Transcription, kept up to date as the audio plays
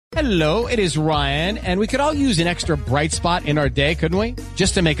Hello, it is Ryan, and we could all use an extra bright spot in our day, couldn't we?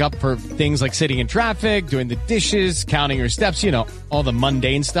 Just to make up for things like sitting in traffic, doing the dishes, counting your steps, you know, all the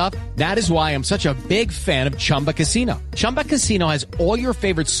mundane stuff. That is why I'm such a big fan of Chumba Casino. Chumba Casino has all your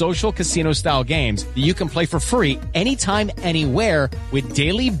favorite social casino-style games that you can play for free anytime, anywhere with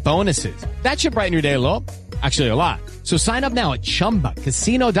daily bonuses. That should brighten your day a little. Actually, a lot. So sign up now at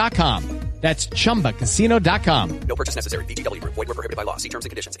ChumbaCasino.com. That's ChumbaCasino.com. No purchase necessary. VGW Group. Void where prohibited by law. See terms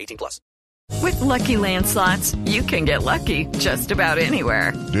and conditions. 18+. With Lucky Land Slots, you can get lucky just about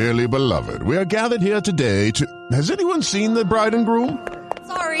anywhere. Dearly beloved, we are gathered here today to... Has anyone seen the bride and groom?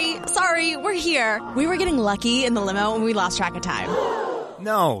 Sorry, we're here. We were getting lucky in the limo and we lost track of time.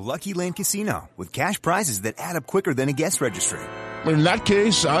 No, Lucky Land Casino. With cash prizes that add up quicker than a guest registry. In that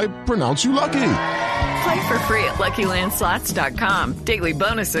case, I pronounce you lucky. Play for free at LuckyLandSlots.com. Daily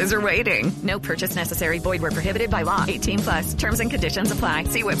bonuses are waiting. No purchase necessary. Void where prohibited by law. 18+. Terms and conditions apply.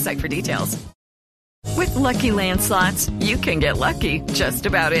 See website for details. With Lucky Land Slots, you can get lucky just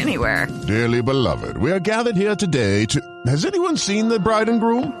about anywhere. Dearly beloved, we are gathered here today to... Has anyone seen the bride and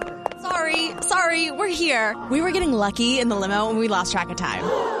groom? Sorry, we're here. We were getting lucky in the limo and we lost track of time.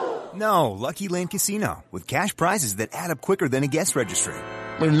 No, Lucky Land Casino. With cash prizes that add up quicker than a guest registry.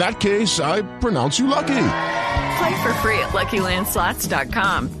 In that case, I pronounce you lucky. Play for free at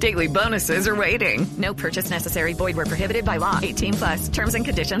LuckyLandSlots.com. Daily bonuses are waiting. No purchase necessary. Void where prohibited by law. 18+. Terms and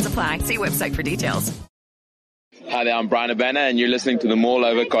conditions apply. See website for details. Hi there, I'm Brian Abana, and you're listening to the Mall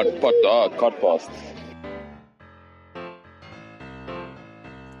Over Codcast.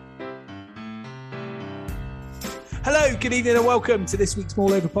 Hello, good evening and welcome to this week's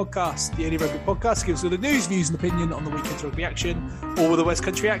Mall Over Podcast, the only rugby podcast that gives you all the news, views and opinion on the weekend's rugby action, all with a West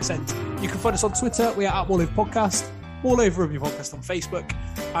Country accent. You can find us on Twitter, we are at Mall Over Podcast, Mall Over Rugby Podcast on Facebook,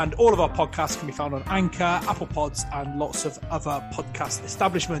 and all of our podcasts can be found on Anchor, Apple Pods and lots of other podcast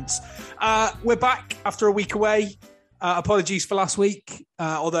establishments. We're back after a week away. Apologies for last week,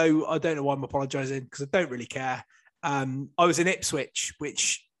 although I don't know why I'm apologising because I don't really care. I was in Ipswich,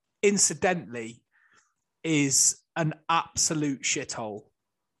 which incidentally is an absolute shithole,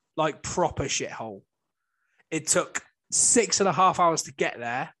 like proper shithole. It took 6.5 hours to get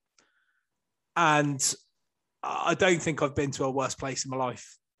there, and I don't think I've been to a worse place in my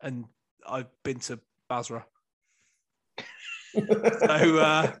life. And I've been to Basra,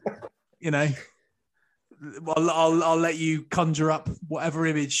 so you know, I'll let you conjure up whatever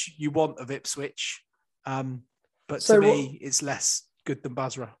image you want of Ipswich, but to me, it's less good than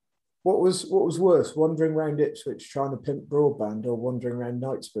Basra. What was worse, wandering around Ipswich trying to pimp broadband or wandering around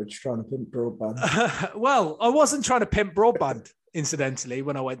Knightsbridge trying to pimp broadband? Well, I wasn't trying to pimp broadband, incidentally,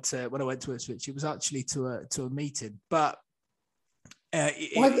 when I went to Ipswich. It was actually to a meeting, but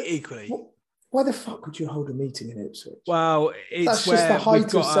equally. Why the fuck would you hold a meeting in Ipswich? Well, that's just the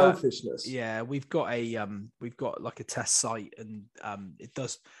height of selfishness. We've got like a test site, and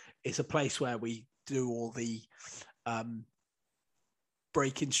it's a place where we do all the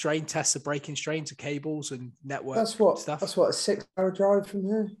breaking strain tests of breaking strain to cables and network stuff. That's what, a 6-hour drive from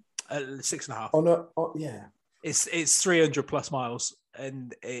here? 6.5. Yeah. It's 300 plus miles,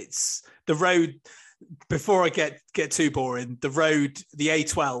 and it's the road. Before I get too boring, the road, the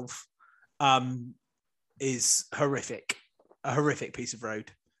A12, is horrific. A horrific piece of road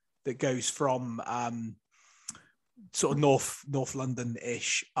that goes from sort of North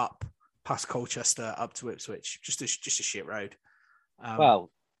London-ish up past Colchester up to Ipswich. Just a shit road. Well,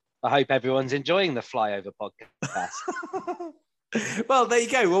 I hope everyone's enjoying the Flyover podcast. Well, there you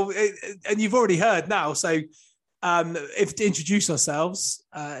go. Well, and you've already heard now. So if to introduce ourselves,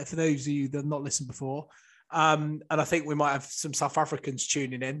 for those of you that have not listened before, and I think we might have some South Africans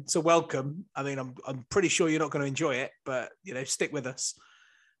tuning in. So welcome. I mean, I'm pretty sure you're not going to enjoy it, but, you know, stick with us.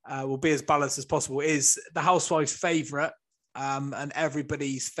 We'll be as balanced as possible. It is the housewife's favourite and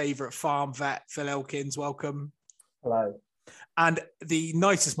everybody's favourite farm vet, Phil Elkins. Welcome. Hello. And the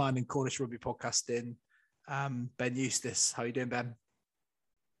nicest man in Cornish rugby podcasting, Ben Eustace. How are you doing, Ben?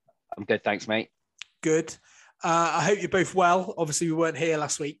 I'm good, thanks, mate. Good. I hope you're both well. Obviously, we weren't here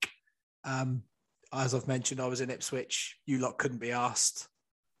last week. As I've mentioned, I was in Ipswich. You lot couldn't be asked.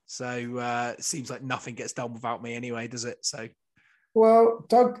 So it seems like nothing gets done without me anyway, does it? So, well,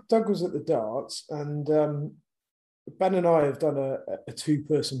 Doug was at the darts, and Ben and I have done a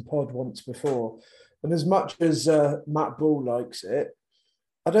two-person pod once before. And as much as Matt Ball likes it,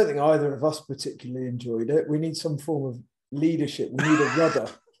 I don't think either of us particularly enjoyed it. We need some form of leadership. We need a rudder.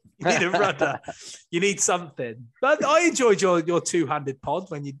 You need a rudder. You need something. But I enjoyed your two-handed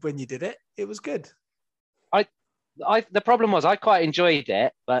pod when you did it. It was good. The problem was I quite enjoyed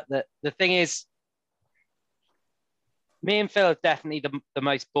it, but the thing is, Me and Phil are definitely the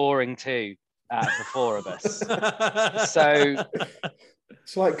most boring two out of the four of us. So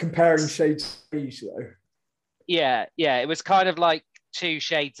it's like comparing shades of beige, though. Yeah. It was kind of like 2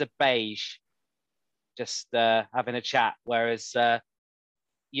 shades of beige, just having a chat, whereas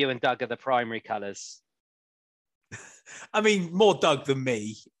you and Doug are the primary colours. I mean, more Doug than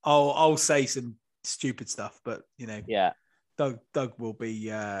me. I'll say some stupid stuff, but yeah, Doug will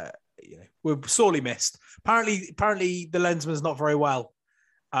be we're sorely missed. Apparently the lensman's not very well.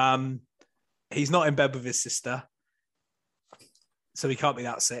 He's not in bed with his sister, so he can't be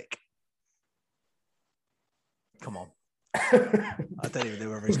that sick. Come on. I don't even know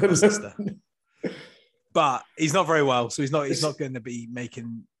whether he's got a sister. But he's not very well, so he's not going to be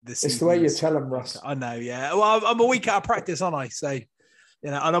making this. It's the way you tell him, Russ. I know, yeah. Well, I'm a week out of practice, aren't I? So,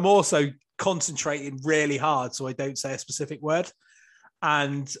 and I'm also concentrating really hard so I don't say a specific word.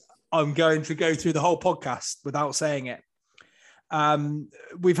 And I'm going to go through the whole podcast without saying it.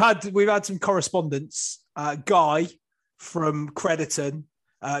 We've had some correspondence. Guy from Crediton,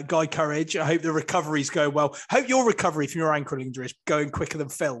 Guy Courage. I hope the recovery's going well. Hope your recovery from your ankle injury is going quicker than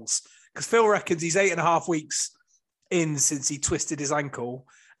Phil's, because Phil reckons he's 8.5 weeks in since he twisted his ankle,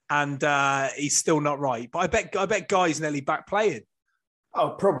 and he's still not right. But I bet Guy's nearly back playing. Oh,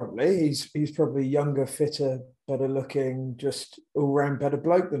 probably. He's probably younger, fitter, better looking, just all round better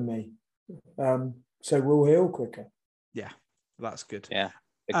bloke than me. So we'll heal quicker. Yeah, that's good. Yeah,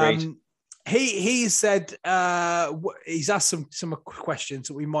 agreed. He said he's asked some questions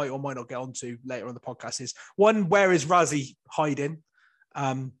that we might or might not get onto later on the podcast. Is one, where is Razzie hiding?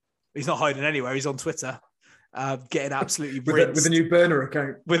 He's not hiding anywhere. He's on Twitter, getting absolutely with a new burner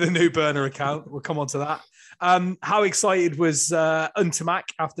account. With a new burner account. We'll come on to that. How excited was Untamak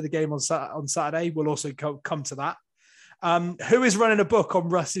after the game on Saturday? We'll also come to that. Who is running a book on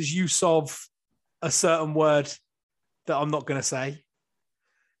Russ's use of a certain word that I'm not going to say?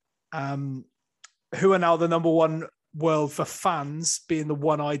 Who are now the number one world for fans, being the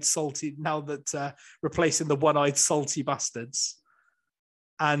one-eyed salty, now that replacing the one-eyed salty bastards?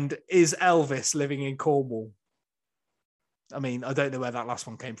 And is Elvis living in Cornwall? I mean, I don't know where that last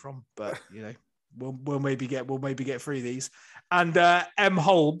one came from, but we'll maybe get through these. And M.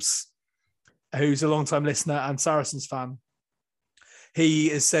 Holbs, who's a long-time listener and Saracens fan, he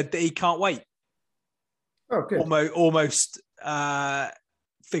has said that he can't wait. Oh, good. Almost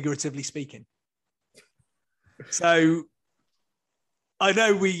figuratively speaking. So I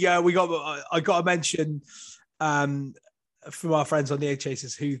know I got to mention from our friends on the Egg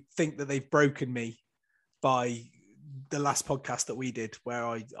Chasers who think that they've broken me by the last podcast that we did, where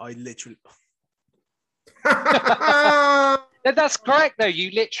I literally. That's correct, though. You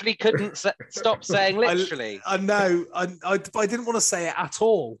literally couldn't stop saying literally. I know. I didn't want to say it at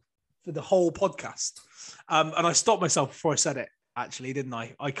all for the whole podcast. And I stopped myself before I said it, actually, didn't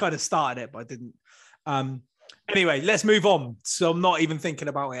I? I kind of started it, but I didn't. Anyway, let's move on. So I'm not even thinking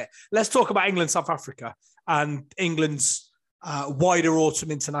about it. Let's talk about England, South Africa, and England's wider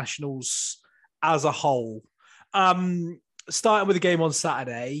autumn internationals as a whole. Starting with the game on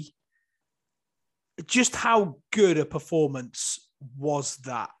Saturday, just how good a performance was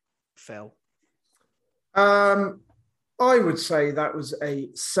that, Phil? I would say that was a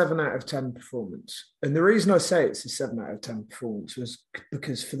 7 out of 10 performance. And the reason I say it's a 7 out of 10 performance was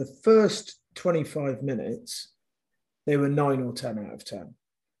because for the first 25 minutes, they were 9 or 10 out of 10.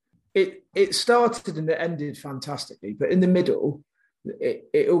 It started and it ended fantastically, but in the middle,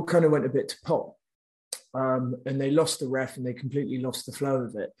 it all kind of went a bit to pot. And they lost the ref and they completely lost the flow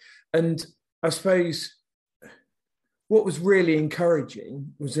of it. And I suppose what was really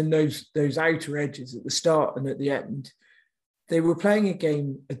encouraging was in those outer edges at the start and at the end, they were playing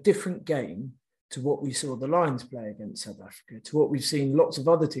a different game to what we saw the Lions play against South Africa, to what we've seen lots of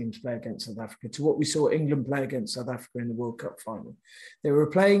other teams play against South Africa, to what we saw England play against South Africa in the World Cup final. They were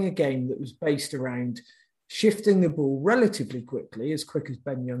playing a game that was based around shifting the ball relatively quickly, as quick as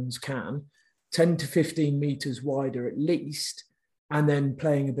Ben Youngs can, 10 to 15 metres wider at least, and then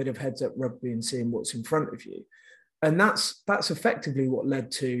playing a bit of heads-up rugby and seeing what's in front of you. And that's effectively what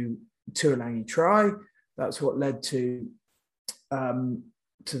led to Tuolangi try. That's what led to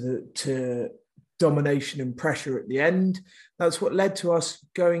domination and pressure at the end. That's what led to us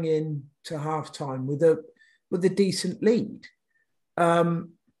going in to half-time with a decent lead.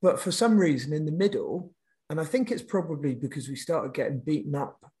 But for some reason in the middle, and I think it's probably because we started getting beaten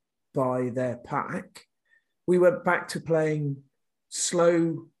up by their pack, we went back to playing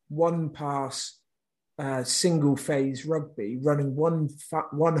slow, one-pass, single-phase rugby, running one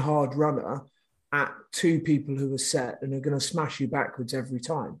hard runner at two people who are set and are going to smash you backwards every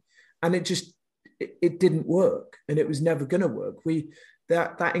time. And it it didn't work, and it was never going to work.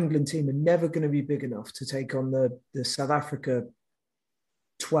 That England team are never going to be big enough to take on the South Africa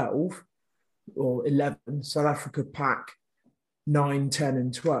 12 or 11, South Africa pack 9, 10,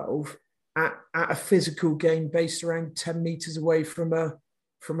 and 12 at a physical game based around 10 meters away from a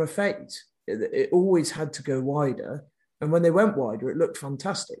fade. It always had to go wider. And when they went wider, it looked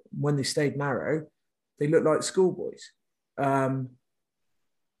fantastic. When they stayed narrow, they looked like schoolboys. And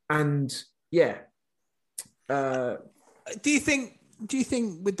yeah. Do you think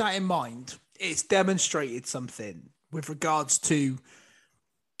with that in mind, it's demonstrated something with regards to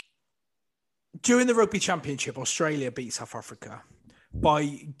during the Rugby Championship, Australia beat South Africa by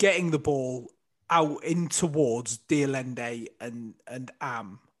getting the ball out in towards Dialende and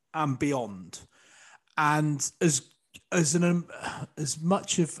and beyond. And as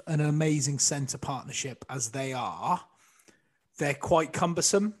much of an amazing centre partnership as they are, they're quite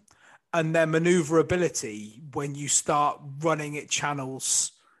cumbersome. And their manoeuvrability, when you start running at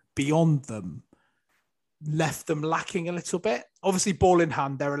channels beyond them, left them lacking a little bit. Obviously, ball in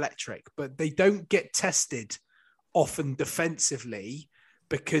hand, they're electric, but they don't get tested often defensively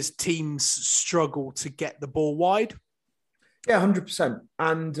because teams struggle to get the ball wide. Yeah, 100%.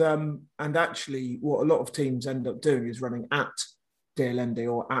 And actually, what a lot of teams end up doing is running at Dialende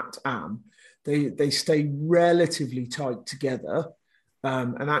or at Am. They stay relatively tight together.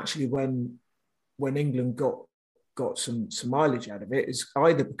 And actually, when England got some mileage out of it, is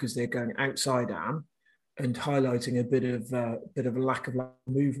either because they're going outside Am and highlighting a bit of a lack of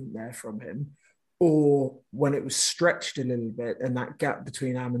movement there from him, or when it was stretched a little bit and that gap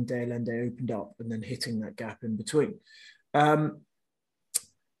between Am and Dialende opened up, and then hitting that gap in between.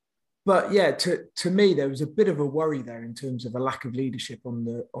 But yeah, to me, there was a bit of a worry there in terms of a lack of leadership on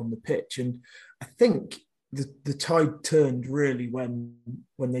the pitch, and I think the tide turned really when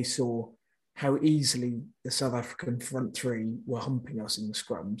they saw how easily the South African front three were humping us in the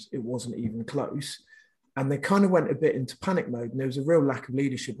scrums. It wasn't even close. And they kind of went a bit into panic mode, and there was a real lack of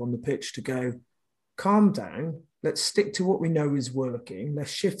leadership on the pitch to go, calm down, let's stick to what we know is working,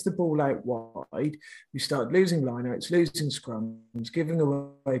 let's shift the ball out wide. We started losing lineouts, losing scrums, giving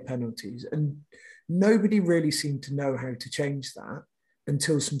away penalties, and nobody really seemed to know how to change that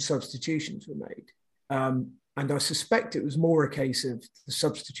until some substitutions were made. And I suspect it was more a case of the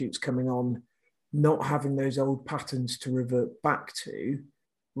substitutes coming on, not having those old patterns to revert back to,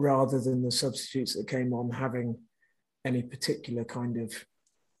 rather than the substitutes that came on having any particular kind of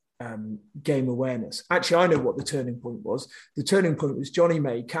game awareness. Actually, I know what the turning point was. The turning point was Johnny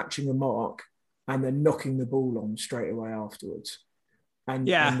May catching a mark and then knocking the ball on straight away afterwards. And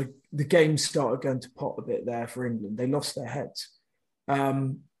the game started going to pot a bit there for England. They lost their heads.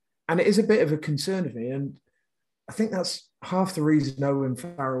 And it is a bit of a concern of me. And I think that's half the reason Owen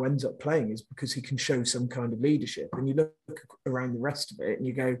Farrell ends up playing, is because he can show some kind of leadership. And you look around the rest of it and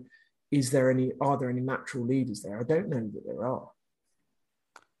you go, are there any natural leaders there? I don't know that there are.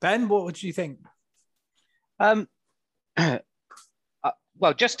 Ben, what would you think? Well,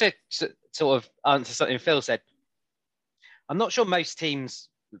 just to sort of answer something Phil said, I'm not sure most teams,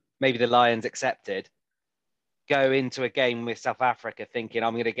 maybe the Lions accepted, go into a game with South Africa thinking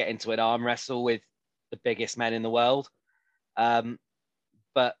I'm going to get into an arm wrestle with the biggest men in the world. But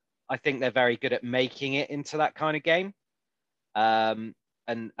I think they're very good at making it into that kind of game. And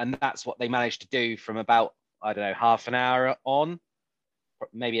that's what they managed to do from about, I don't know, half an hour on,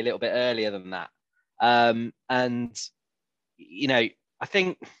 maybe a little bit earlier than that. And, you know, I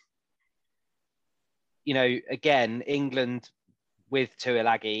think, you know, again, England with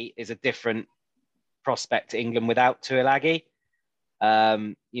Tuilagi is a different prospect to England without Tuilagi.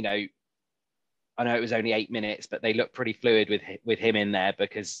 You know, I know it was only 8 minutes, but they looked pretty fluid with him in there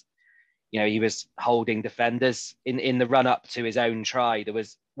because, you know, he was holding defenders in the run up to his own try. There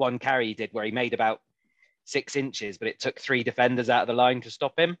was one carry he did where he made about 6 inches, but it took 3 defenders out of the line to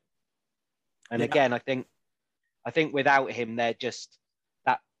stop him. And again, I think without him, they're just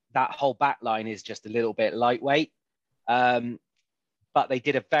that whole back line is just a little bit lightweight. But they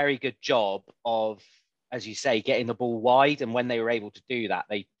did a very good job of, as you say, getting the ball wide. And when they were able to do that,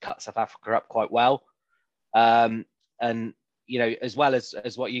 they cut South Africa up quite well. And, you know, as well as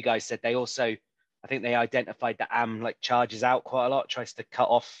what you guys said, they also, I think they identified that Am like charges out quite a lot, tries to cut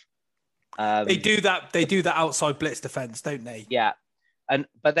off. They do that outside blitz defense, don't they? Yeah.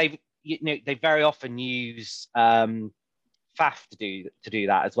 But they very often use Faf to do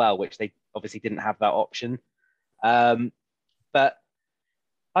that as well, which they obviously didn't have that option. But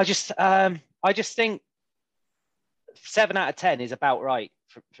I just think 7 out of 10 is about right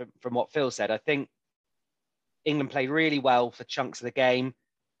from what Phil said. I think England played really well for chunks of the game.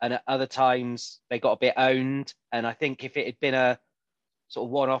 and at other times they got a bit owned. And I think if it had been a sort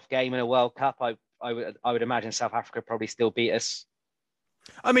of one-off game in a World Cup, I would imagine South Africa probably still beat us.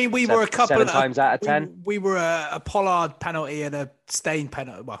 I mean, we were a couple 7 times out of 10. We were a Pollard penalty and a Steyn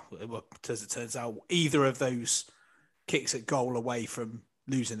penalty. Well, as it turns out, either of those kicks at goal away from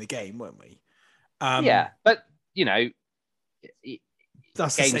losing the game, weren't we? But you know,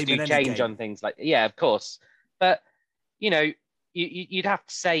 that's games the same do change on things like of course. But you know, you'd have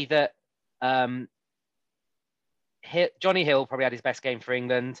to say that Johnny Hill probably had his best game for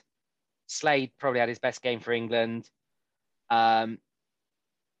England. Slade probably had his best game for England.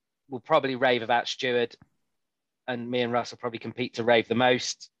 We'll probably rave about Steward, and me and Russ will probably compete to rave the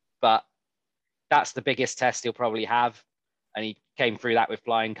most, but that's the biggest test he'll probably have, and he came through that with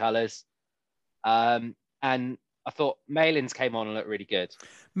flying colours. And I thought Malins came on and looked really good.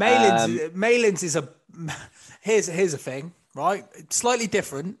 Malins is here's a thing, right? It's slightly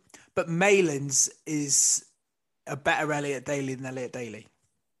different, but Malins is a better Elliot Daly than Elliot Daly.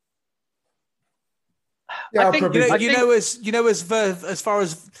 Yeah, I think, as far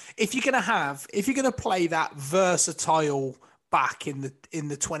as if you're gonna play that versatile back in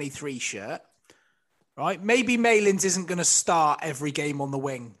the 23 shirt, right? Maybe Malins isn't going to start every game on the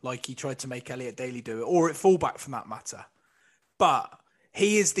wing like he tried to make Elliot Daly do it, or at fullback for that matter. But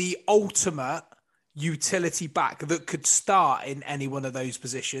he is the ultimate utility back that could start in any one of those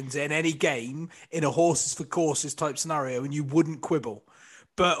positions in any game in a horses for courses type scenario, and you wouldn't quibble.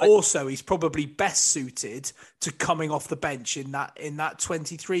 But also, he's probably best suited to coming off the bench in that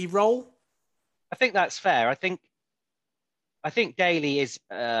 23 role. I think that's fair. I think Daly is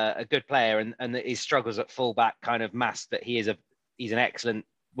a good player, and his struggles at fullback kind of mask that he's an excellent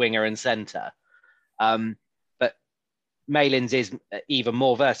winger and centre. But Malins is even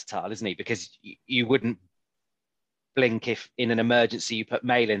more versatile, isn't he? Because you wouldn't blink if in an emergency you put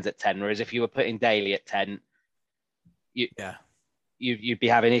Malins at 10, whereas if you were putting Daly at 10, you'd be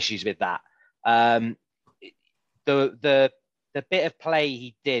having issues with that. The bit of play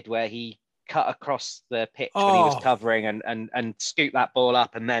he did where he cut across the pitch when he was covering and scooped that ball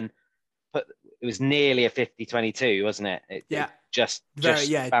up, and then it was nearly a 50-22, wasn't it? It just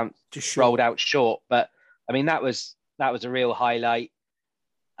rolled out short. But I mean, that was a real highlight.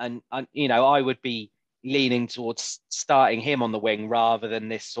 And you know, I would be leaning towards starting him on the wing rather than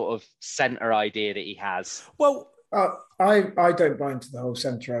this sort of centre idea that he has. Well, I don't buy into the whole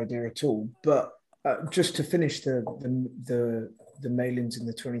centre idea at all. But just to finish the Malins in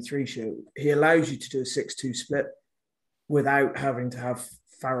the 23 shirt, he allows you to do a 6-2 split without having to have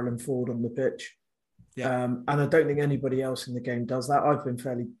Farrell and Ford on the pitch. Yeah. And I don't think anybody else in the game does that. I've been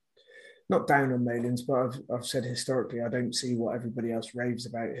fairly not down on Malins, but I've said historically I don't see what everybody else raves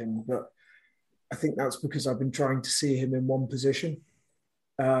about him. But I think that's because I've been trying to see him in one position.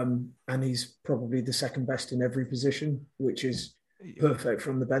 And he's probably the second best in every position, which is perfect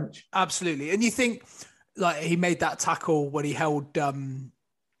from the bench. Absolutely. And you think, like, he made that tackle when he held that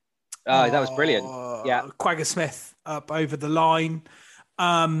was brilliant. Quagga Smith up over the line.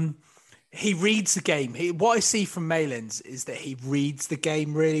 He reads the game. What I see from Malins is that he reads the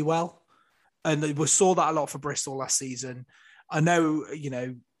game really well. And we saw that a lot for Bristol last season. I know, you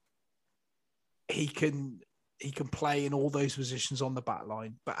know, he can play in all those positions on the back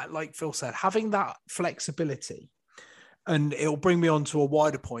line. But like Phil said, having that flexibility, and it'll bring me on to a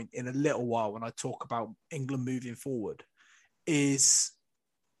wider point in a little while when I talk about England moving forward, is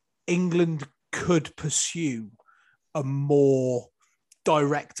England could pursue a more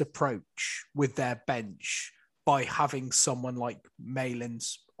direct approach with their bench by having someone like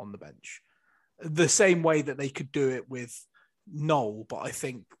Malins on the bench. The same way that they could do it with Noel, but I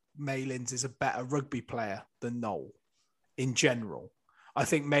think Malins is a better rugby player than Noel in general. I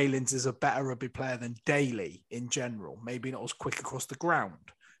think Malins is a better rugby player than Daly in general. Maybe not as quick across the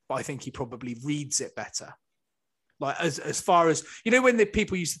ground, but I think he probably reads it better. Like as far as, you know, when the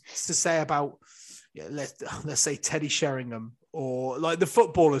people used to say about, let's say Teddy Sheringham, or like the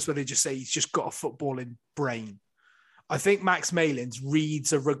footballers where they just say he's just got a footballing brain. I think Max Malins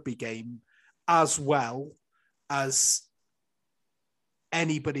reads a rugby game as well as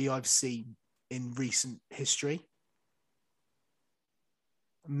anybody I've seen in recent history.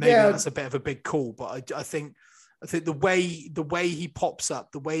 Maybe that's a bit of a big call, but I think the way he pops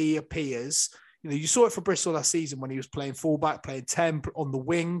up, the way he appears, you know, you saw it for Bristol last season when he was playing fullback, playing 10 on the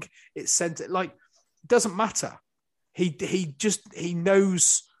wing. It doesn't matter. He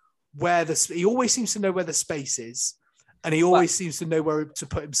knows where he always seems to know where the space is, and he always seems to know where to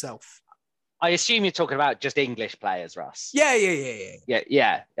put himself. I assume you're talking about just English players, Russ.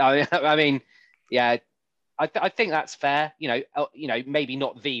 Yeah. I mean, I think that's fair. Maybe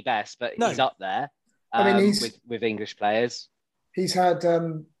not the best, but he's up there. With English players. He's had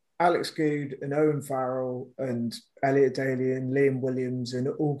Alex Good and Owen Farrell and Elliot Daly and Liam Williams and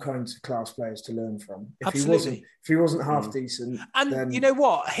all kinds of class players to learn from. If he wasn't half decent, and then you know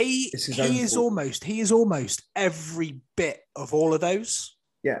what, he is almost every bit of all of those.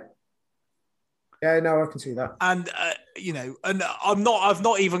 Yeah. Yeah, no, I can see that. And and I've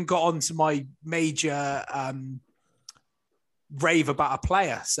not even got onto my major rave about a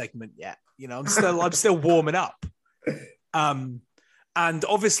player segment yet. I'm still warming up. And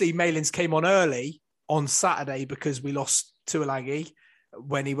obviously Malins came on early on Saturday because we lost Tuilagi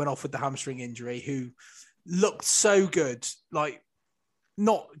when he went off with the hamstring injury, who looked so good, like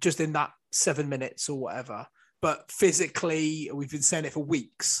not just in that 7 minutes or whatever, but physically, we've been saying it for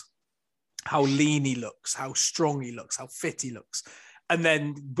weeks, how lean he looks, how strong he looks, how fit he looks. And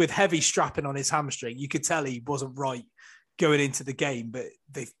then with heavy strapping on his hamstring, you could tell he wasn't right going into the game, but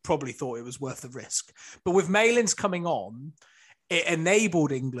they probably thought it was worth the risk. But with Malins coming on, it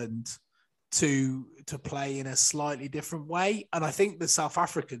enabled England to play in a slightly different way. And I think the South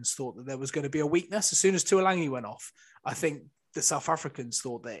Africans thought that there was going to be a weakness. As soon as Tuilagi went off, I think the South Africans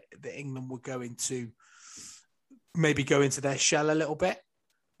thought that England were going to maybe go into their shell a little bit,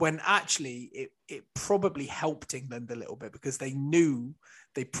 when actually it probably helped England a little bit, because they knew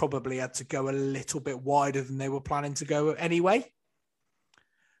they probably had to go a little bit wider than they were planning to go anyway.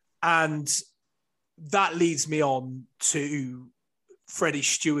 And that leads me on to Freddie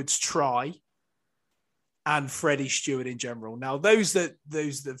Steward's try and Freddie Steward in general. Now, those the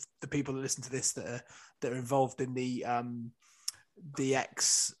people that listen to this that are involved in the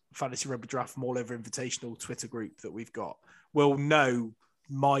ex Fantasy Rugby Draft from All Over Invitational Twitter group that we've got will know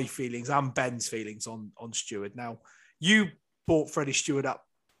my feelings and Ben's feelings on Steward. Now, you brought Freddie Steward up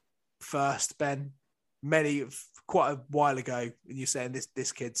first, Ben, quite a while ago, and you're saying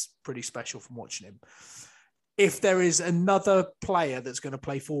this kid's pretty special from watching him. If there is another player that's going to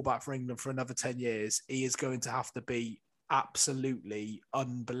play fullback for England for another 10 years, he is going to have to be absolutely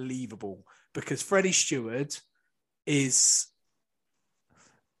unbelievable, because Freddie Steward is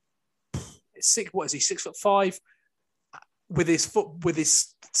 6'5", with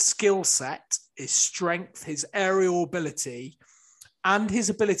his skill set, his strength, his aerial ability, and his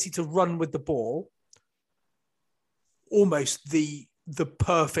ability to run with the ball. Almost the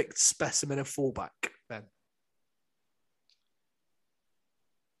perfect specimen of fullback, Ben.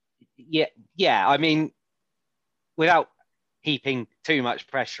 Yeah. I mean, without heaping too much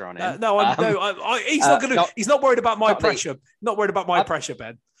pressure on him. He's not worried about my pressure. Not worried about my pressure,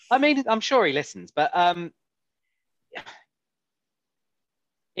 Ben. I mean, I'm sure he listens, but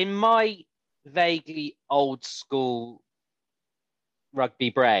in my vaguely old school rugby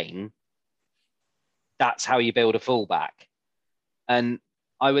brain, that's how you build a fullback. And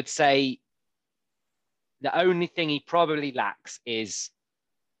I would say the only thing he probably lacks is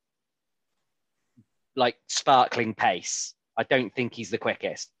like sparkling pace. I don't think he's the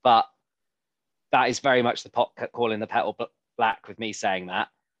quickest, but that is very much the pot calling the kettle black with me saying that.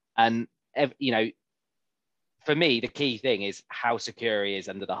 And, for me, the key thing is how secure he is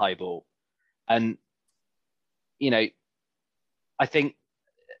under the high ball. And, I think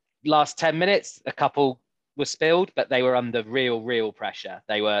last 10 minutes, a couple were spilled, but they were under real pressure.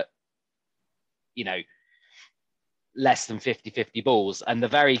 They were, less than 50-50 balls. And the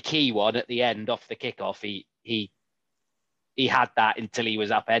very key one at the end off the kickoff, he had that until he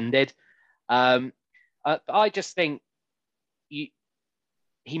was upended. I just think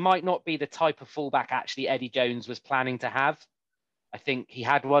he might not be the type of fullback actually Eddie Jones was planning to have. I think he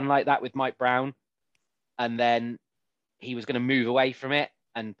had one like that with Mike Brown, and then he was going to move away from it,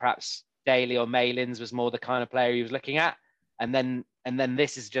 and perhaps Daly or Malins was more the kind of player he was looking at. And then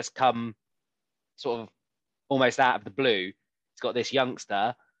this has just come sort of almost out of the blue. He's got this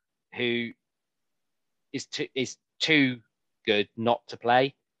youngster who is too good not to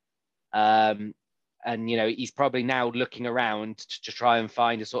play. And, he's probably now looking around to try and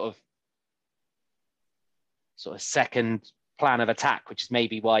find a sort of second plan of attack, which is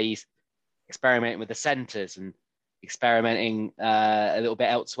maybe why he's experimenting with the centres and experimenting a little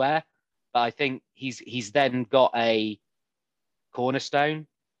bit elsewhere. But I think he's then got a cornerstone,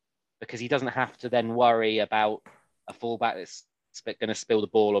 because he doesn't have to then worry about a fullback that's going to spill the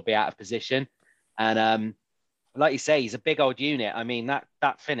ball or be out of position. And like you say, he's a big old unit. I mean, that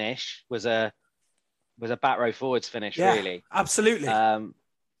finish was a back row forwards finish, really. Absolutely. And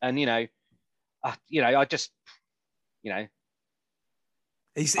I just,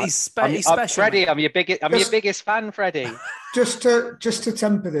 he's special. Freddie, I'm your biggest fan, Freddie. Just to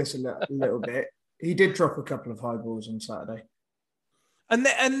temper this a little bit, He did drop a couple of high balls on Saturday. One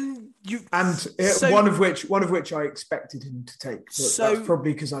of which I expected him to take. But that's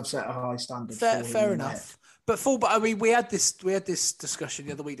probably because I've set a high standard. Fair enough. But fullback, I mean, we had this discussion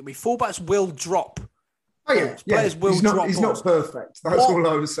the other week, that fullbacks will drop. Oh yeah, players will drop. He's not perfect. That's all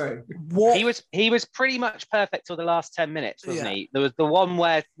I was saying. He was pretty much perfect till the last 10 minutes, wasn't he? There was the one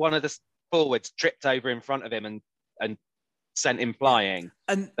where one of the forwards tripped over in front of him and sent him flying.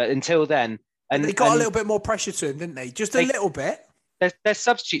 But until then, and they got a little bit more pressure to him, didn't they? Just a little bit. Their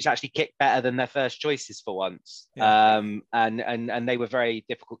substitutes actually kicked better than their first choices for once. Yeah. And they were very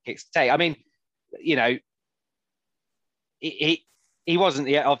difficult kicks to take. I mean, you know, he wasn't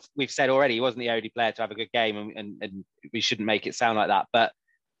we've said already, he wasn't the only player to have a good game, and we shouldn't make it sound like that. But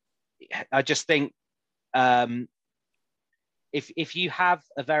I just think if you have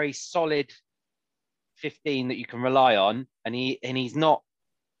a very solid 15 that you can rely on, and he's not,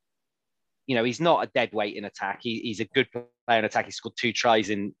 you know, he's not a dead weight in attack. He's a good player in attack. He scored 2 tries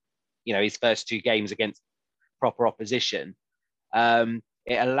in, you know, his first 2 games against proper opposition. It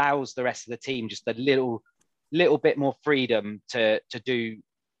allows the rest of the team just a little bit more freedom to do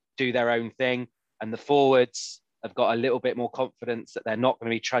their own thing, and the forwards have got a little bit more confidence that they're not going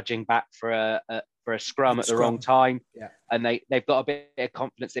to be trudging back for a scrum at the wrong time. Yeah. And they've got a bit of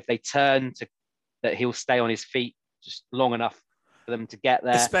confidence if they turn that he'll stay on his feet just long enough for them to get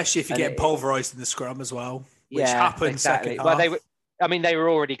there. Especially if you get pulverised in the scrum as well, which happened exactly. second Well, half. they were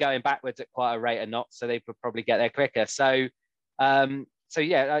already going backwards at quite a rate of knots, so they could probably get there quicker. So I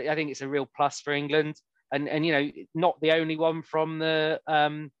think it's a real plus for England. And you know, not the only one from the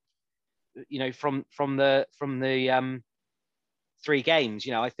from the 3 games.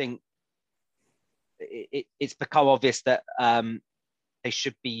 You know, I think it's become obvious that they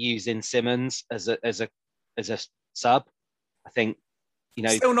should be using Simmons as a sub. I think, you know,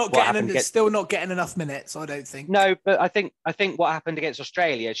 still not getting enough minutes, I don't think. No, but I think what happened against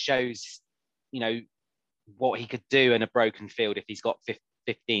Australia shows, you know, what he could do in a broken field if he's got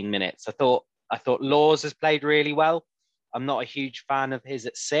 15 minutes. I thought Laws has played really well. I'm not a huge fan of his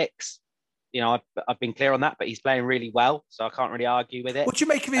at 6. You know, I've been clear on that, but he's playing really well, so I can't really argue with it. What do you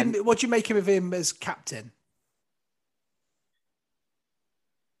make of him? What do you make of him as captain?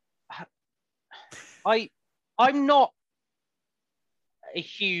 I'm not a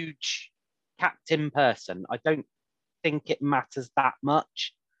huge captain person. I don't think it matters that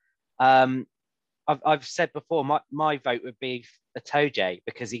much. I've said before, my vote would be Itoje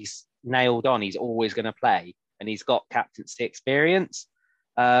because he's nailed on. He's always going to play, and he's got captaincy experience.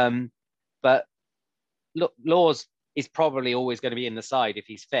 But look, Laws is probably always going to be in the side if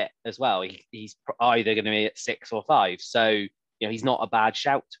he's fit as well. He's either going to be at 6 or 5. So, you know, he's not a bad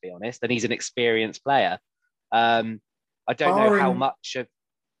shout, to be honest, and he's an experienced player. I don't know how much of...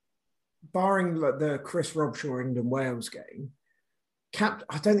 Barring like the Chris Robshaw England-Wales game,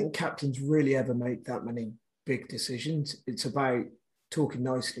 I don't think captains really ever make that many big decisions. It's about talking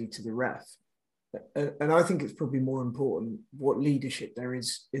nicely to the ref. And I think it's probably more important what leadership there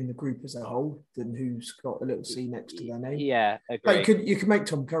is in the group as a whole than who's got a little C next to their name. Yeah, agree. Like you could make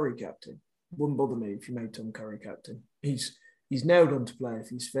Tom Curry captain. Wouldn't bother me if you made Tom Curry captain. He's nailed on to play if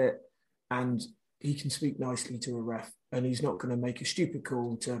he's fit, and he can speak nicely to a ref, and he's not going to make a stupid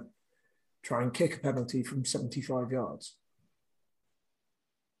call to try and kick a penalty from 75 yards.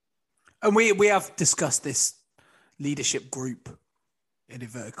 And we have discussed this leadership group in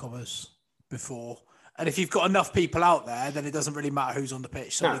inverted commas before. And if you've got enough people out there, then it doesn't really matter who's on the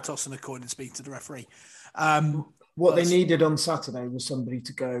pitch. Somebody tossing a coin and speaking to the referee. What they needed on Saturday was somebody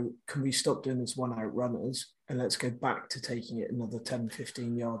to go, can we stop doing this one-out runners and let's go back to taking it another 10,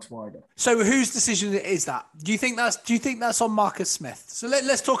 15 yards wider. So whose decision is that? Do you think that's on Marcus Smith? So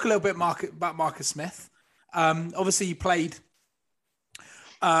let's talk a little bit about Marcus Smith. Obviously, he played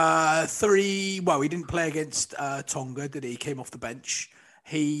 3. Well, he didn't play against Tonga, did he? He came off the bench.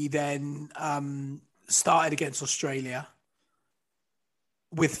 He then started against Australia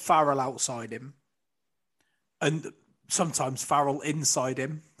with Farrell outside him, and sometimes Farrell inside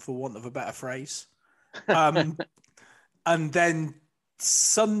him, for want of a better phrase. And then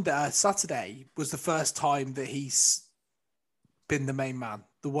Saturday was the first time that he's been the main man,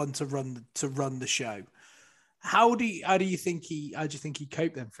 the one to run the show. How do you think he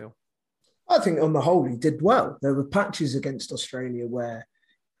coped then, Phil? I think on the whole he did well. There were patches against Australia where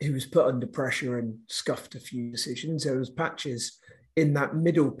he was put under pressure and scuffed a few decisions. There was patches in that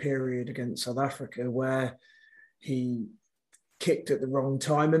middle period against South Africa where he kicked at the wrong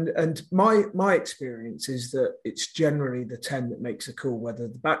time. And my experience is that it's generally the 10 that makes a call, whether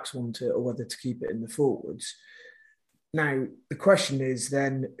the backs want it or whether to keep it in the forwards. Now, the question is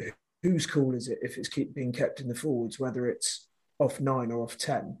then, whose call is it if it's being kept in the forwards, whether it's off 9 or off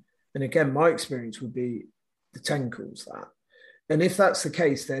 10? And again, my experience would be the 10 calls that. And if that's the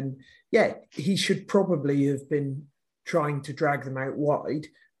case, then yeah, he should probably have been trying to drag them out wide.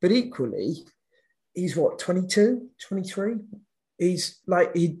 But equally, he's what, 22, 23? He's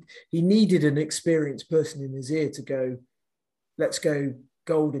like, he needed an experienced person in his ear to go, let's go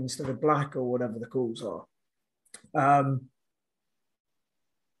gold instead of black, or whatever the calls are.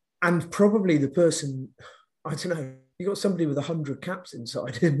 And probably the person, I don't know, you got somebody with 100 caps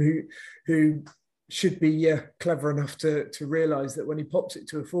inside him who should be clever enough to realise that when he pops it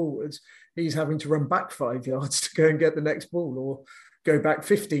to a forwards, he's having to run back 5 yards to go and get the next ball, or go back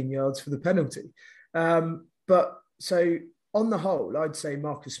 15 yards for the penalty. But so on the whole, I'd say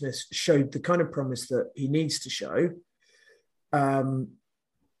Marcus Smith showed the kind of promise that he needs to show. And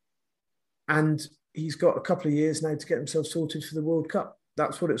he's got a couple of years now to get himself sorted for the World Cup.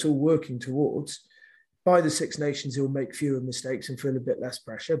 That's what it's all working towards. By the Six Nations, he'll make fewer mistakes and feel a bit less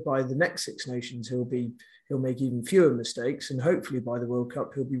pressure. By the next Six Nations, he'll make even fewer mistakes, and hopefully by the World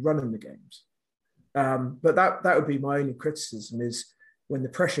Cup, he'll be running the games. But that would be my only criticism, is when the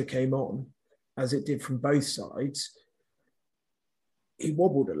pressure came on, as it did from both sides, he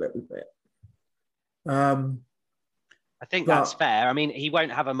wobbled a little bit. I think that's fair. I mean, he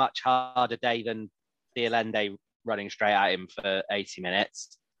won't have a much harder day than Dialende running straight at him for 80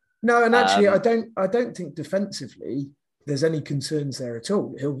 minutes. No, and actually, I don't think defensively there's any concerns there at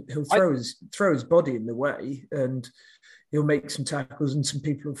all. He'll throw his body in the way, and he'll make some tackles, and some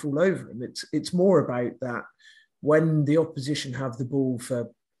people will fall over him. It's more about that when the opposition have the ball for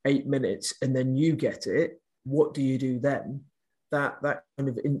 8 minutes and then you get it, what do you do then? That kind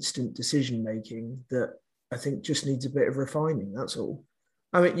of instant decision making that I think just needs a bit of refining. That's all.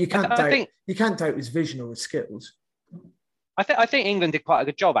 I mean, you can't doubt his vision or his skills. I think England did quite a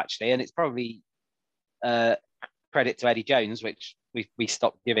good job, actually, and it's probably credit to Eddie Jones, which we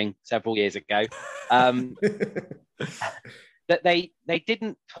stopped giving several years ago. That they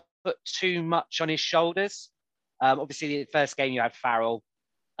didn't put too much on his shoulders. Obviously, the first game you had Farrell,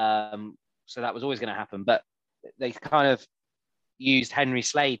 so that was always going to happen. But they kind of used Henry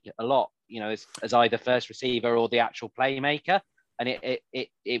Slade a lot, as either first receiver or the actual playmaker, and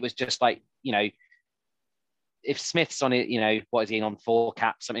it was just like, if Smith's on it, what is he on, 4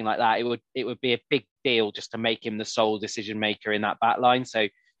 caps, something like that, it would be a big deal just to make him the sole decision maker in that back line. So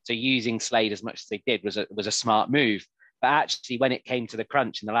using Slade as much as they did was a smart move. But actually, when it came to the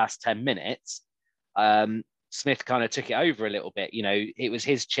crunch in the last 10 minutes, Smith kind of took it over a little bit. It was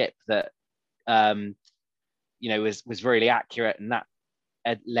his chip that was really accurate, and that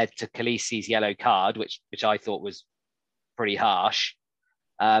led to Khaleesi's yellow card, which I thought was pretty harsh.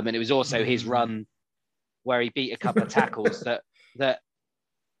 And it was also his run where he beat a couple of tackles that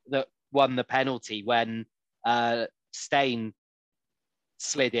won the penalty when Steyn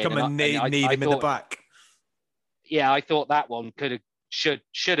slid in. Come and need him in the back. Yeah, I thought that one should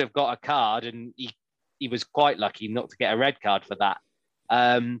have got a card, and he was quite lucky not to get a red card for that.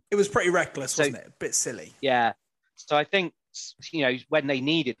 It was pretty reckless, wasn't it? A bit silly. Yeah. So I think, when they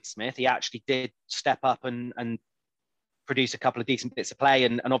needed Smith, he actually did step up and produce a couple of decent bits of play,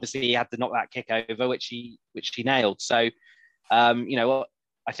 and obviously he had to knock that kick over, which he nailed. So, I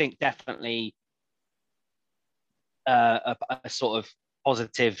think definitely a sort of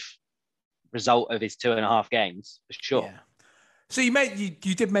positive result of his 2.5 games for sure. Yeah. So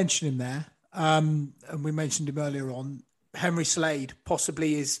you did mention him there, and we mentioned him earlier on. Henry Slade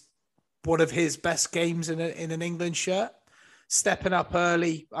possibly is one of his best games in an England shirt, stepping up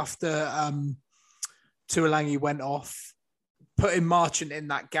early after Tuilagi went off, putting Marchant in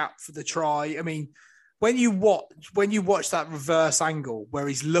that gap for the try. I mean, when you watch that reverse angle where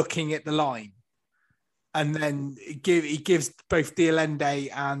he's looking at the line, and then he gives both Dialende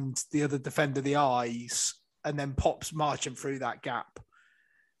and the other defender the eyes, and then pops Marchant through that gap.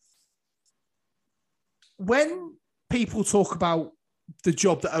 When people talk about the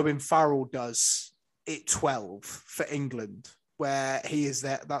job that Owen Farrell does at 12 for England, where he is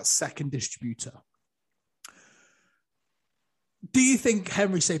that second distributor, do you think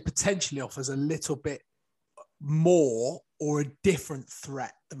Henry Slade potentially offers a little bit more or a different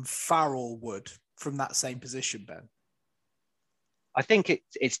threat than Farrell would from that same position, Ben? I think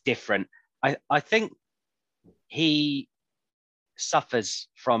it's different. I think he suffers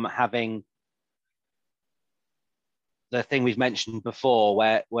from having the thing we've mentioned before,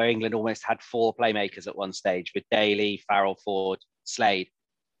 where England almost had 4 playmakers at one stage with Daly, Farrell, Ford, Slade.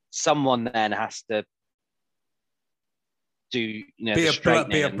 Someone then has to do, be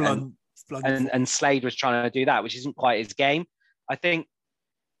a blunt. And Slade was trying to do that, which isn't quite his game. I think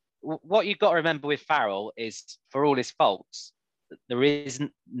what you've got to remember with Farrell is, for all his faults, there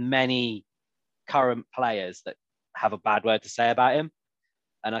isn't many current players that have a bad word to say about him.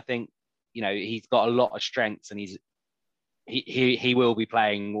 And I think, he's got a lot of strengths, and he will be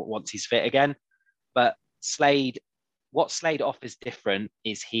playing once he's fit again. But what Slade offers different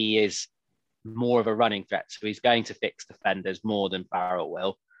is he is more of a running threat. So he's going to fix defenders more than Farrell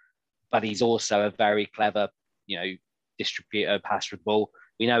will. But he's also a very clever, distributor, passer of ball.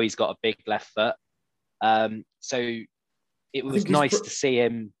 We know he's got a big left foot. So it was nice to see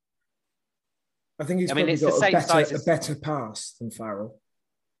him. I think he's probably got a better pass than Farrell.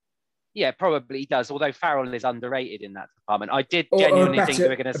 Yeah, probably he does. Although Farrell is underrated in that department. I did genuinely think we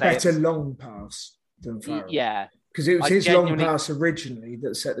were going to say a better long pass than Farrell. Yeah. Because it was his long pass originally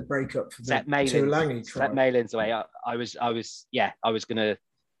that set the break up for the Tuilagi try. Set Malin's away. I was going to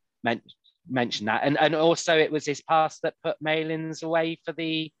mention that. And also it was his pass that put Malin's away for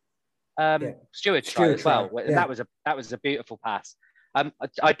the Steward try as well. Yeah. That was a beautiful pass.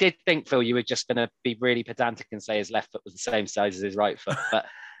 I did think, Phil, you were just going to be really pedantic and say his left foot was the same size as his right foot, but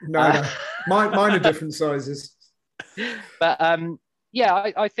no. Mine are different sizes. But I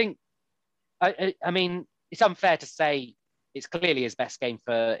think, I mean, it's unfair to say it's clearly his best game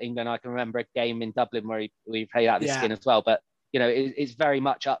for England. I can remember a game in Dublin where we played out the skin as well, but it's very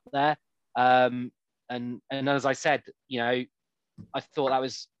much up there. And as I said, I thought that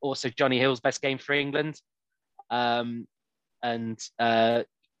was also Johnny Hill's best game for England. Marchant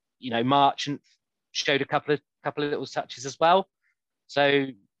showed a couple of little touches as well. So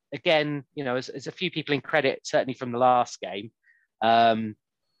again, there's a few people in credit, certainly from the last game. I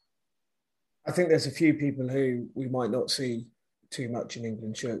think there's a few people who we might not see too much in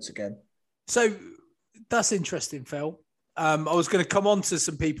England shirts again. So that's interesting, Phil. I was going to come on to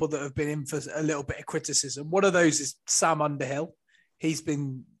some people that have been in for a little bit of criticism. One of those is Sam Underhill. He's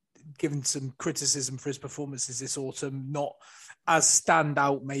been given some criticism for his performances this autumn, not as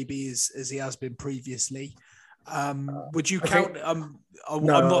standout maybe as he has been previously. Would you count? I'm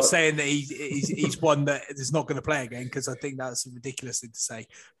not saying that he's one that is not going to play again, because I think that's a ridiculous thing to say.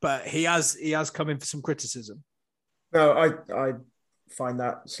 But he has come in for some criticism. No, I find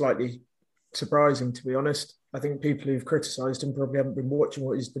that slightly surprising, to be honest. I think people who've criticised him probably haven't been watching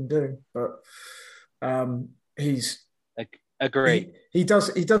what he's been doing. But he's agree. He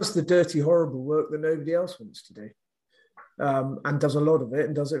does the dirty, horrible work that nobody else wants to do, and does a lot of it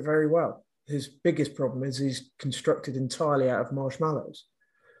and does it very well. His biggest problem is he's constructed entirely out of marshmallows.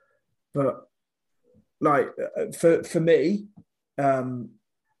 But for me,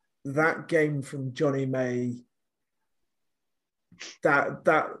 that game from Johnny May,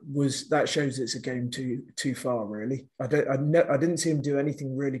 that shows it's a game too far, really. I didn't see him do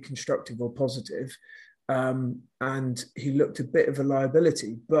anything really constructive or positive, and he looked a bit of a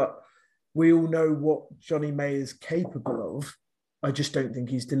liability. But we all know what Johnny May is capable of. I just don't think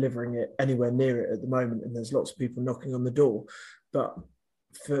he's delivering it anywhere near it at the moment, and there's lots of people knocking on the door. But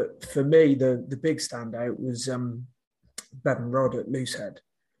for me, the big standout was Bevan Rodd at Loosehead.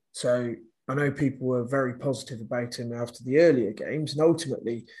 So I know people were very positive about him after the earlier games, and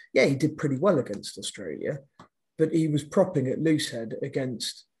ultimately, he did pretty well against Australia, but he was propping at Loosehead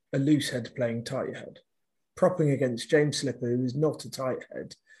against a Loosehead playing tight head, propping against James Slipper, who is not a tight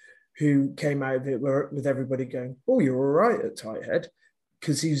head, who came out of it with everybody going, "Oh, you're all right at tight head,"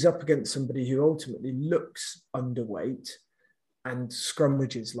 because he's up against somebody who ultimately looks underweight and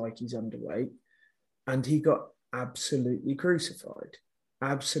scrummages like he's underweight. And he got absolutely crucified,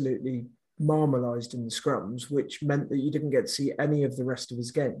 absolutely marmalised in the scrums, which meant that you didn't get to see any of the rest of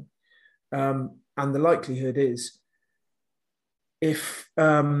his game. And the likelihood is, if,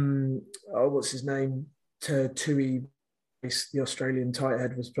 what's his name, Tui, the Australian tight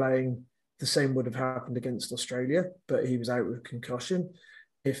head, was playing, the same would have happened against Australia, but he was out with concussion.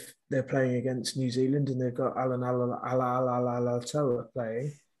 If they're playing against New Zealand and they've got Alan Alaalatoa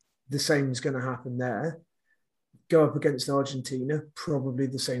playing, the same is going to happen there. Go up against Argentina, probably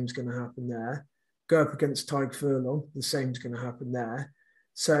the same is going to happen there. Go up against Tyg Furlong, the same is going to happen there.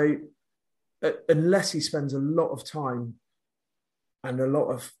 So unless he spends a lot of time and a lot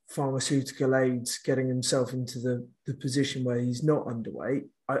of pharmaceutical aids getting himself into the position where he's not underweight,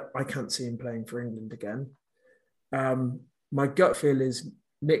 I can't see him playing for England again. My gut feel is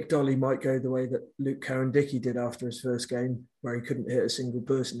Nick Dolly might go the way that Luke Cowan-Dickey did after his first game, where he couldn't hit a single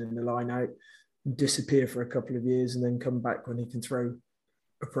person in the line out, disappear for a couple of years and then come back when he can throw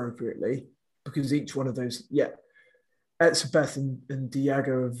appropriately. Because each one of those, Etzebeth and Diago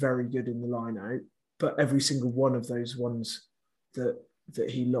are very good in the line out, but every single one of those ones that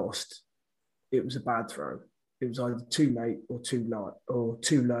he lost, it was a bad throw. It was either too late or too light or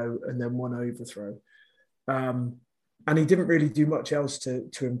too low, and then one overthrow. And he didn't really do much else to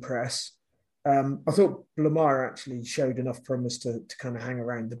impress. I thought Lamar actually showed enough promise to kind of hang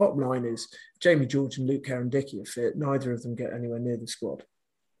around. The bottom line is Jamie George and Luke Cowan-Dickie are fit. Neither of them get anywhere near the squad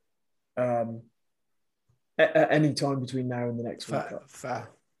at any time between now and the next World Cup. Fair.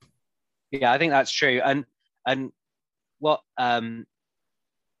 Yeah, I think that's true. And what the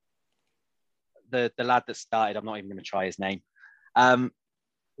lad that started, I'm not even going to try his name.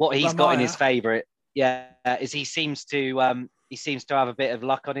 What he's got in his favour, is he seems to have a bit of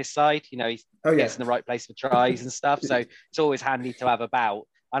luck on his side. You know, he gets in the right place for tries and stuff. So it's always handy to have about.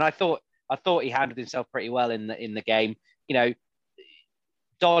 And I thought he handled himself pretty well in the game. You know,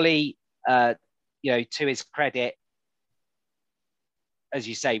 Dolly, to his credit, as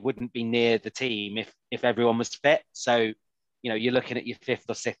you say, wouldn't be near the team if everyone was fit. So, you're looking at your fifth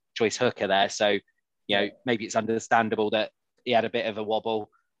or sixth choice hooker there. So, maybe it's understandable that he had a bit of a wobble.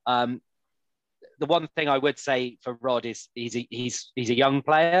 The one thing I would say for Rod is he's a young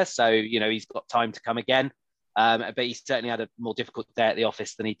player, so he's got time to come again. But he certainly had a more difficult day at the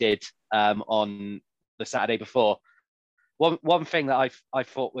office than he did on the Saturday before. One thing that I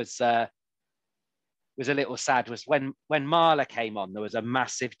thought was a little sad was when Marla came on, there was a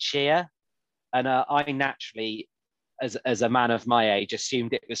massive cheer, and I naturally, as a man of my age,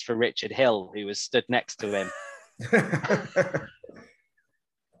 assumed it was for Richard Hill, who was stood next to him.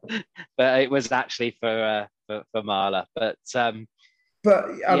 But it was actually for Marla. But I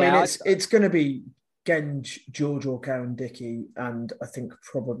mean, it's going to be Genge, George, or Cowan-Dickie, and I think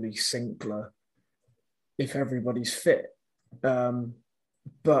probably Sinclair if everybody's fit.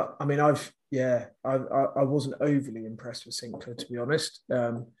 But I mean, I wasn't overly impressed with Sinclair, to be honest.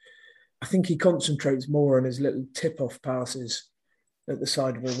 I think he concentrates more on his little tip-off passes at the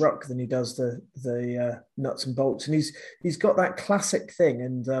side of a ruck than he does the nuts and bolts. And he's got that classic thing,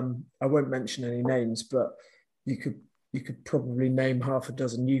 and I won't mention any names, but you could probably name half a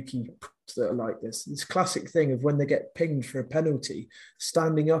dozen Yuki that are like this. This classic thing of when they get pinged for a penalty,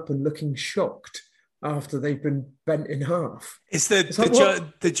 standing up and looking shocked after they've been bent in half. It's the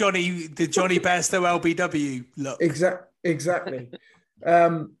Johnny Bairstow LBW look. Exactly.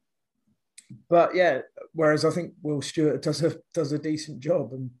 But yeah, whereas I think Will Stewart does a decent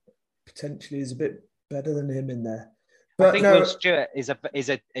job and potentially is a bit better than him in there. But I think Will Stewart is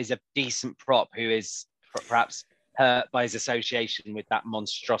a decent prop who is perhaps hurt by his association with that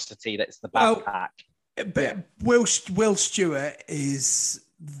monstrosity that's the backpack. But Will Stewart is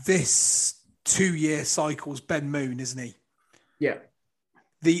this 2-year cycle's Ben Moon, isn't he? Yeah.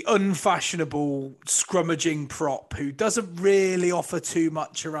 The unfashionable scrummaging prop who doesn't really offer too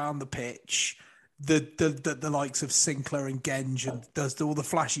much around the pitch, the likes of Sinclair and Genge, and does all the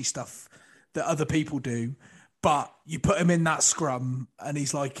flashy stuff that other people do. But you put him in that scrum and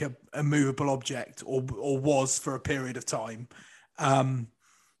he's like a movable object, or was for a period of time, and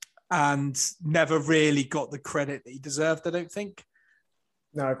never really got the credit that he deserved, I don't think.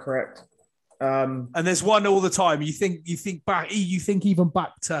 No, correct. And there's one all the time. You think even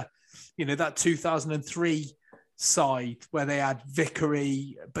back to, that 2003 side where they had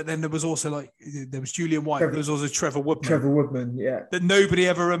Enquiry, but then there was also there was Julian White. There was also Trevor Woodman. Yeah. That nobody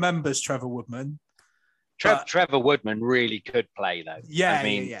ever remembers Trevor Woodman. Trevor Woodman really could play though.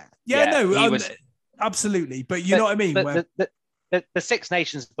 Yeah, absolutely. But you know what I mean? The Six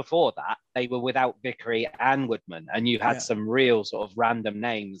Nations before that, they were without Enquiry and Woodman, and you had some real sort of random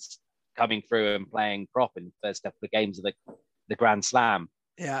names coming through and playing prop in the first couple of games of the Grand Slam.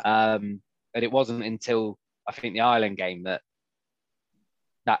 Yeah. And it wasn't until I think the Ireland game that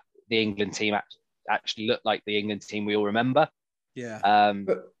the England team actually looked like the England team we all remember. Yeah.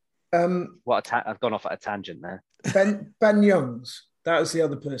 I've gone off at a tangent there. Ben Youngs, that was the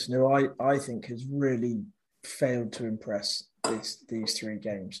other person who I think has really failed to impress these 3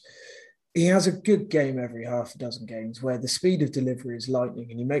 games. He has a good game every half a dozen games where the speed of delivery is lightning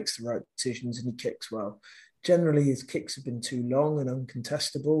and he makes the right decisions and he kicks well. Generally, his kicks have been too long and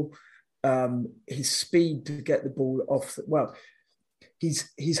uncontestable. His speed to get the ball off,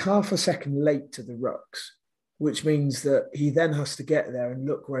 he's half a second late to the rucks, which means that he then has to get there and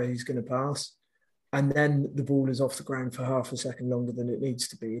look where he's going to pass. And then the ball is off the ground for half a second longer than it needs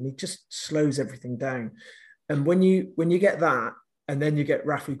to be. And he just slows everything down. And when you get that, and then you get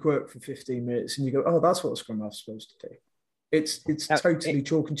Rafi Quirk for 15 minutes and you go, oh, that's what a scrum half's supposed to do. It's totally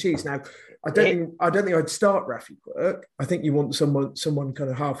chalk and cheese. Now, I don't think I'd start Rafi Quirk. I think you want someone kind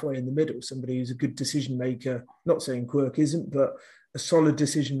of halfway in the middle, somebody who's a good decision maker. Not saying Quirk isn't, but a solid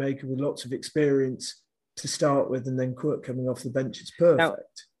decision maker with lots of experience to start with, and then Quirk coming off the bench. It's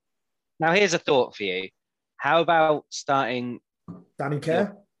perfect. Now here's a thought for you. How about starting Danny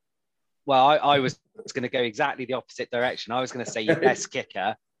Kerr? Well, I was going to go exactly the opposite direction. I was going to say your best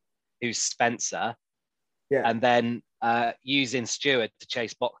kicker, who's Spencer, and then using Steward to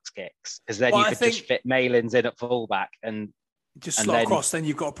chase box kicks, because then you could just fit Malins in at fullback and just slot across. Then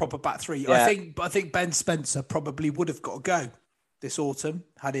you've got a proper back three. Yeah. I think Ben Spencer probably would have got to go this autumn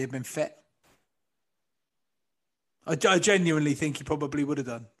had he been fit. I genuinely think he probably would have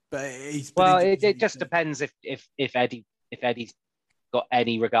done, but it just depends if Eddie's got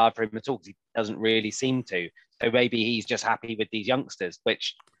any regard for him at all, because he doesn't really seem to. So maybe he's just happy with these youngsters,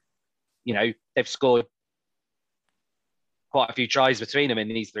 which, they've scored quite a few tries between them in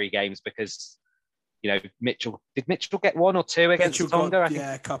these 3 games because, did Mitchell get 1 or 2 against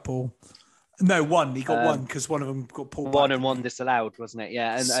Tonga? A couple. No, 1. He got 1 because one of them got pulled 1 back. and 1 disallowed, wasn't it?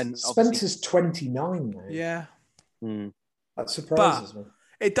 Yeah. And Spencer's 29 now. Yeah. That surprises me.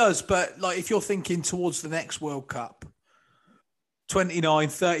 It does, but if you're thinking towards the next World Cup, 29,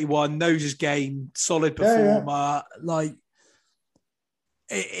 31, knows his game, solid performer,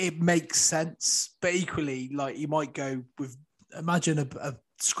 it makes sense. But equally, you might go with, imagine a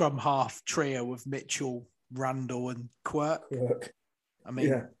scrum half trio with Mitchell, Randall and Quirk. I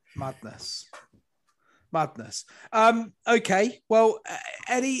mean, madness. Okay, well,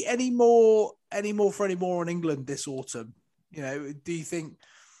 any more on England this autumn? Do you think?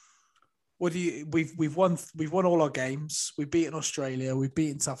 We've won all our games. We've beaten Australia. We've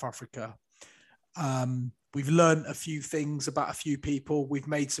beaten South Africa. We've learned a few things about a few people. We've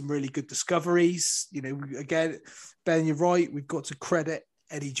made some really good discoveries. Again, Ben, you're right. We've got to credit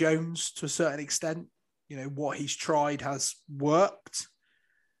Eddie Jones to a certain extent. What he's tried has worked.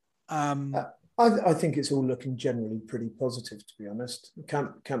 I think it's all looking generally pretty positive, to be honest.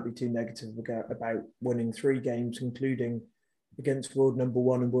 Can't be too negative about winning 3 games, including against world number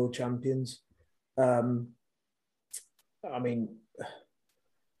 1 and world champions.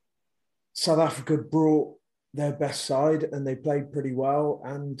 South Africa brought their best side and they played pretty well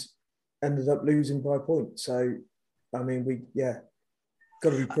and ended up losing by a point. So, we got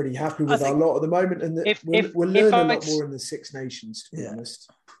to be pretty happy with our lot at the moment. And we'll learn a lot more in the Six Nations, to be honest.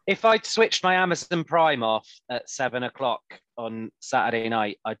 If I'd switched my Amazon Prime off at 7:00 on Saturday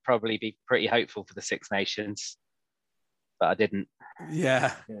night, I'd probably be pretty hopeful for the Six Nations. But I didn't.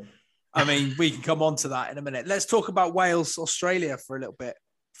 Yeah. We can come on to that in a minute. Let's talk about Wales, Australia for a little bit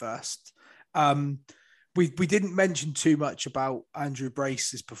first. We didn't mention too much about Andrew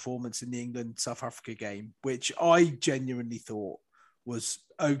Brace's performance in the England-South Africa game, which I genuinely thought was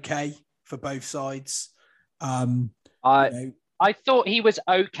okay for both sides. I thought he was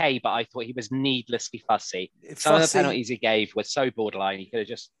okay, but I thought he was needlessly fussy. Some of the penalties he gave were so borderline. He could have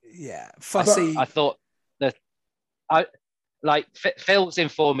just fussy. I thought that Phil's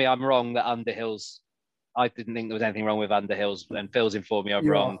informed me I'm wrong that Underhill's. I didn't think there was anything wrong with Underhill's, and Phil's informed me I'm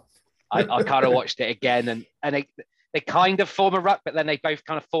wrong. I kind of watched it again, and they kind of form a ruck, but then they both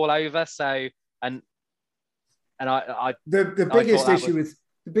kind of fall over. So the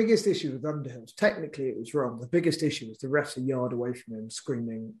biggest issue with Underhill's, technically it was wrong. The biggest issue was the ref's a yard away from him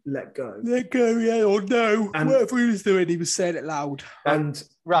screaming, "Let go." Let go, yeah, or no. And whatever he was doing, he was saying it loud. And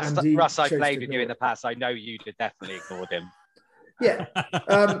Russ, I played with you in the past. I know you did definitely ignored him. Yeah.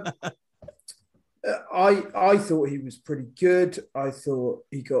 I thought he was pretty good. I thought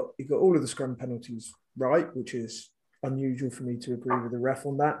he got all of the scrum penalties right, which is unusual for me to agree with the ref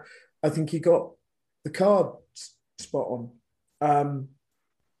on that. I think he got the card spot on.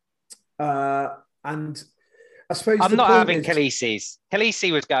 And I suppose I'm not having Khaleesi's.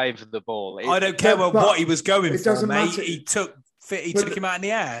 Khaleesi was going for the ball. I don't care what he was going for, doesn't mate. Matter. He took him out in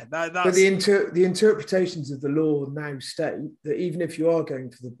the air. But the interpretations of the law now state that even if you are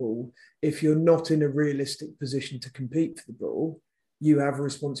going for the ball, if you're not in a realistic position to compete for the ball, you have a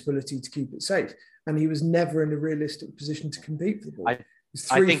responsibility to keep it safe. And he was never in a realistic position to compete for the ball. I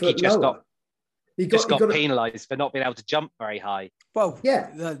think he just got penalised for not being able to jump very high. Well,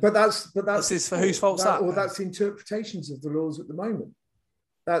 yeah, but that's for whose fault's that? Or that's the interpretations of the laws at the moment.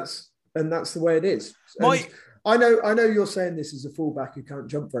 That's the way it is. I know you're saying this is a fullback who can't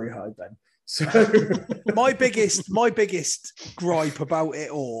jump very high, Ben. So my biggest gripe about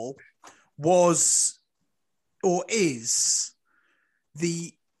it all was or is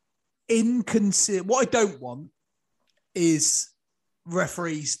the inconsiderate. What I don't want is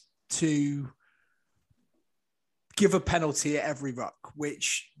referees to give a penalty at every ruck,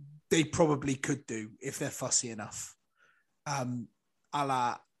 which they probably could do if they're fussy enough, a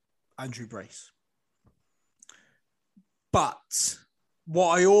la Andrew Brace. But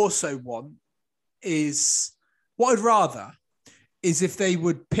what I also want is, what I'd rather is if they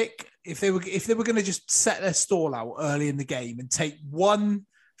would pick, if they were going to just set their stall out early in the game and take one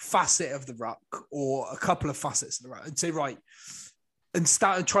facet of the ruck or a couple of facets of the ruck and say, right, and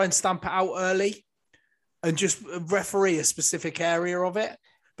start and try and stamp it out early and just referee a specific area of it.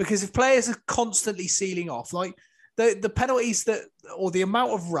 Because if players are constantly sealing off, like the penalties that, or the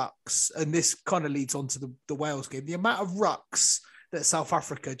amount of rucks, and this kind of leads on to the Wales game, the amount of rucks that South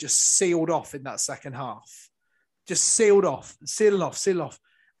Africa just sealed off in that second half, just sealed off.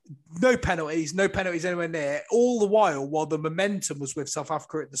 No penalties anywhere near, all the while the momentum was with South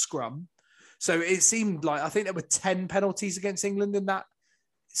Africa at the scrum. So it seemed like, I think there were 10 penalties against England in that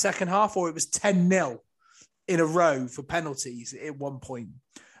second half, or it was 10-0 in a row for penalties at one point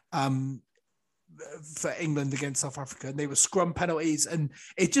for England against South Africa. And they were scrum penalties. And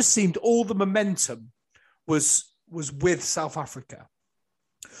it just seemed all the momentum was with South Africa.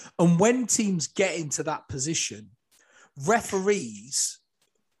 And when teams get into that position, referees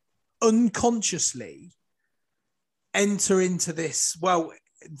unconsciously enter into this, well,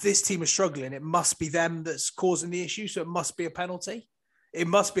 this team is struggling. It must be them that's causing the issue. So it must be a penalty. It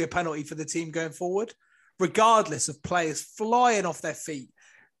must be a penalty for the team going forward, regardless of players flying off their feet,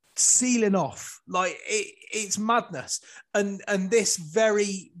 sealing off. Like it's madness. And this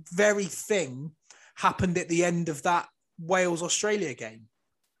very, very thing happened at the end of that Wales-Australia game.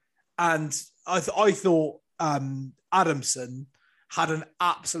 And I thought Adamson had an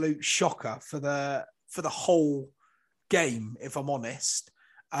absolute shocker for the whole game, if I'm honest.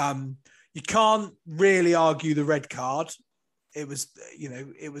 You can't really argue the red card. It was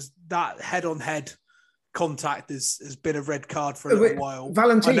that head-on-head contact has been a red card for a little while.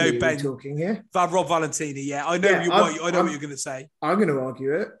 Valentini, I know Ben talking here. Rob Valentini, yeah. I know what you're going to say. I'm going to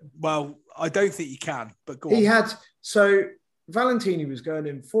argue it. Well, I don't think you can, but go on. So Valentini was going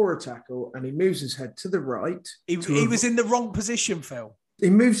in for a tackle and he moves his head to the right. He was in the wrong position, Phil. He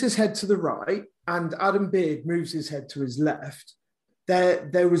moves his head to the right and Adam Beard moves his head to his left.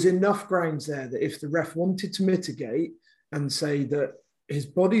 There was enough grounds there that if the ref wanted to mitigate and say that his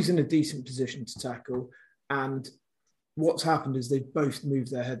body's in a decent position to tackle, and what's happened is they've both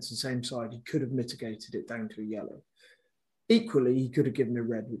moved their heads the same side, he could have mitigated it down to a yellow. Equally, he could have given a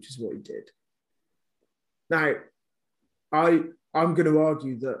red, which is what he did. Now, I'm going to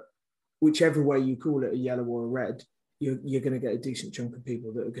argue that whichever way you call it, a yellow or a red, you're going to get a decent chunk of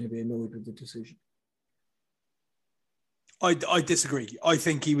people that are going to be annoyed with the decision. I disagree. I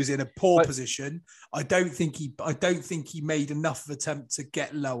think he was in a poor position. I don't think he made enough of an attempt to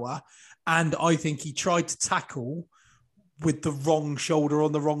get lower, and I think he tried to tackle with the wrong shoulder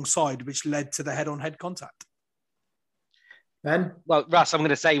on the wrong side, which led to the head-on-head contact. Ben? Well, Russ, I'm going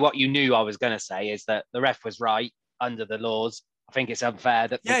to say what you knew I was going to say is that the ref was right under the laws. I think it's unfair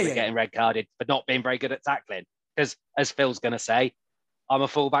that people are getting red carded for not being very good at tackling. Because as Phil's going to say, I'm a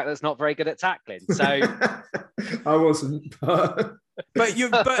fullback that's not very good at tackling. So I wasn't, but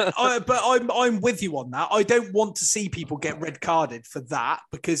I'm with you on that. I don't want to see people get red carded for that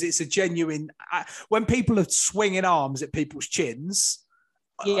because it's a genuine. When people are swinging arms at people's chins.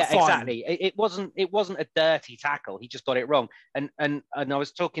 Yeah, fine. Exactly. It wasn't a dirty tackle. He just got it wrong. And I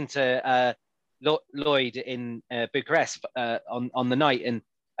was talking to Lloyd in Bucharest on the night,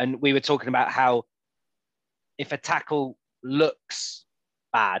 and we were talking about how if a tackle looks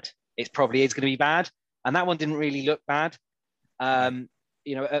bad, it probably is going to be bad, and that one didn't really look bad,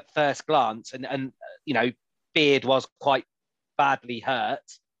 at first glance, and Beard was quite badly hurt,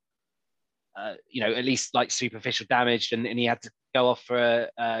 at least like superficial damage, and he had to go off for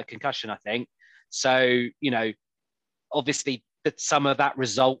a concussion, I think. So obviously that some of that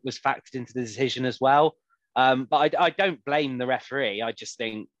result was factored into the decision as well, but I don't blame the referee. I just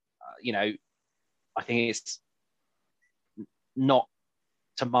think I think it's not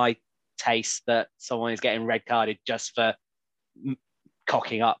to my taste that someone is getting red carded just for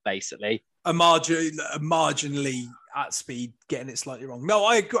cocking up, basically. Marginally at speed, getting it slightly wrong. No,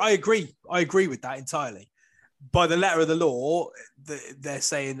 I agree. I agree with that entirely. By the letter of the law, they're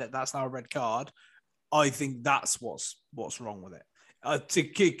saying that that's now a red card. I think that's what's wrong with it.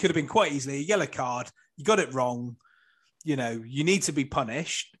 It could have been quite easily a yellow card. You got it wrong. You need to be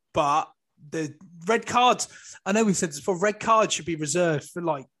punished, but the red cards, I know we've said this before, red cards should be reserved for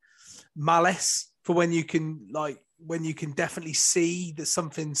like malice, for when you can definitely see that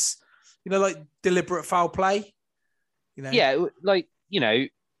something's, like deliberate foul play. Yeah, like,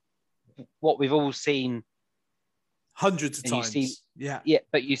 what we've all seen hundreds of times. Yeah,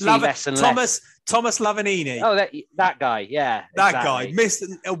 but you see less and less. Thomas Lavanini. Oh, that guy, yeah. That guy missed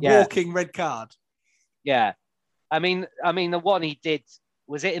a walking red card. Yeah. I mean, the one he did,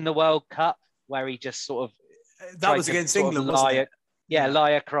 was it in the World Cup where he just sort of That was against England, wasn't it?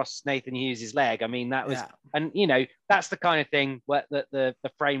 Lie across Nathan Hughes' leg. I mean, that was, and that's the kind of thing that the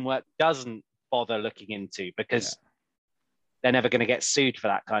framework doesn't bother looking into because they're never going to get sued for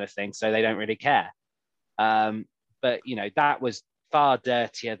that kind of thing, so they don't really care. But that was far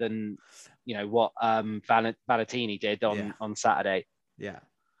dirtier than what Valentini did on Saturday. Yeah,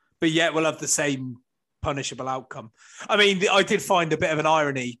 but yet we'll have the same punishable outcome. I mean, I did find a bit of an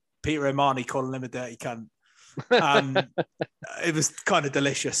irony, Peter O'Mahony calling him a dirty cunt. It was kind of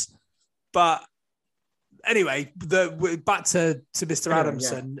delicious. But anyway, back to Mr.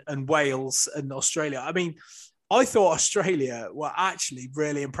 Adamson and Wales and Australia. I mean, I thought Australia were actually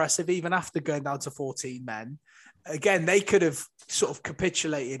really impressive, even after going down to 14 men. Again, they could have sort of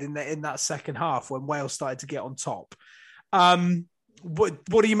capitulated in that second half when Wales started to get on top. What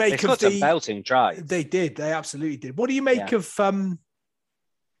do you make of the belting drive? They did. They absolutely did. What do you make of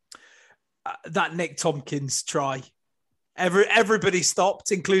that Nick Tompkins try? Everybody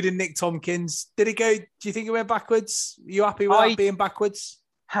stopped, including Nick Tompkins. Did it go? Do you think it went backwards? Are you happy with that being backwards?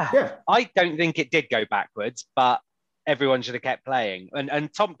 Yeah, I don't think it did go backwards, but everyone should have kept playing.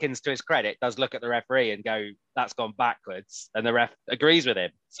 And Tompkins, to his credit, does look at the referee and go, "That's gone backwards," and the ref agrees with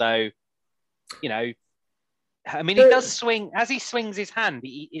him. So, I mean, he does swing as he swings his hand.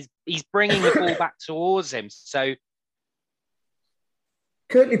 He's bringing the ball back towards him. So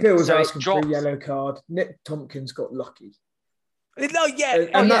Curtly Bill was asking for a yellow card. Nick Tompkins got lucky. No,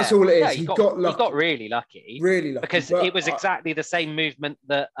 that's all it is. He got lucky. He got really lucky. Really lucky. Because it was exactly the same movement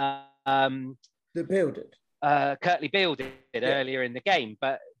that Bill did. Curtly Bill did earlier in the game.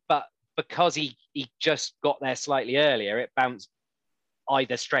 But because he just got there slightly earlier, it bounced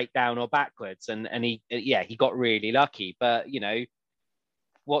either straight down or backwards. And he got really lucky. But,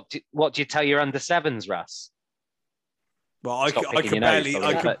 what do you tell your under sevens, Russ? Well, I could barely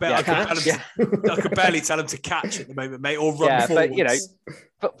tell him to catch at the moment, mate, or run forwards.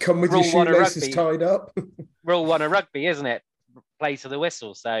 But come with your shoelaces tied up. Rule 1 of rugby, isn't it? Play to the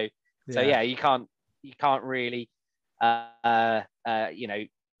whistle. So you can't really, have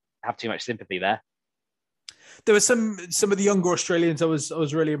too much sympathy there. There were some of the younger Australians I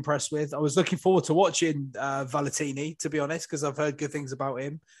was really impressed with. I was looking forward to watching Valentini, to be honest, because I've heard good things about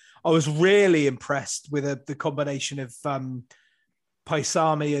him. I was really impressed with the combination of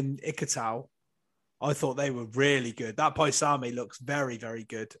Paisami and Ikitau. I thought they were really good. That Paisami looks very, very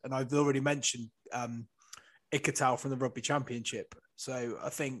good. And I've already mentioned Ikitau from the Rugby Championship. So I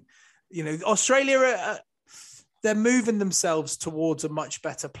think, Australia, they're moving themselves towards a much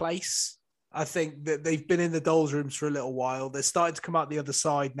better place. I think that they've been in the doldrums for a little while. They're starting to come out the other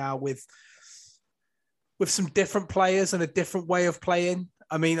side now with some different players and a different way of playing.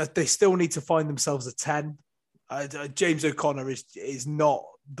 I mean, they still need to find themselves a 10. James O'Connor is not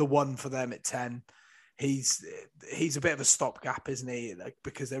the one for them at 10. He's a bit of a stopgap, isn't he?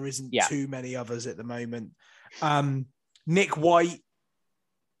 Because there isn't too many others at the moment. Nick White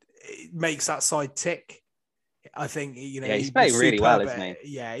makes that side tick. I think he's played really well, isn't he?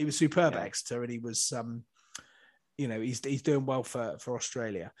 Yeah, he was superb at Exeter, and he was he's doing well for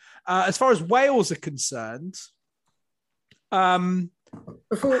Australia. As far as Wales are concerned,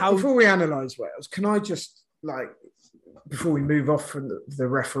 before we analyse Wales, can I just before we move off from the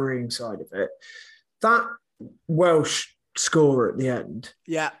refereeing side of it, that Welsh score at the end,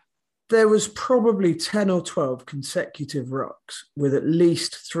 there was probably 10 or 12 consecutive rucks with at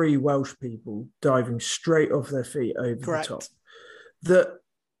least 3 Welsh people diving straight off their feet over the top. That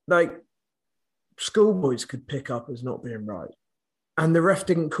schoolboys could pick up as not being right. And the ref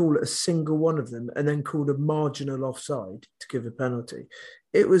didn't call it a single one of them and then called a marginal offside to give a penalty.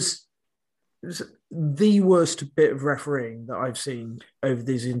 It was the worst bit of refereeing that I've seen over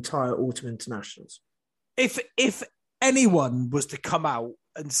these entire autumn internationals. If anyone was to come out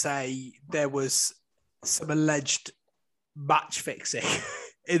and say there was some alleged match fixing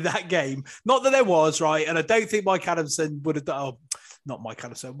in that game, not that there was, right? And I don't think Mike Adamson would have done, not Mike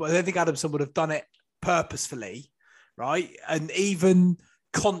Adamson, but I don't think Adamson would have done it purposefully, right? And even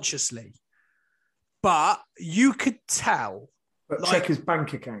consciously. But you could tell. But check his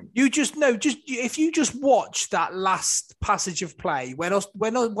bank account. You just know, if you just watch that last passage of play, when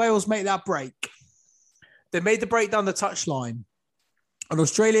Wales make that break, they made the break down the touchline, and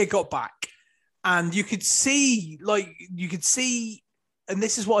Australia got back, and you could see, and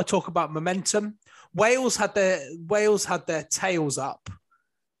this is what I talk about momentum. Wales had their tails up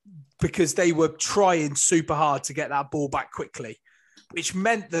because they were trying super hard to get that ball back quickly, which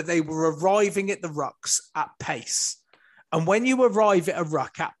meant that they were arriving at the rucks at pace. And when you arrive at a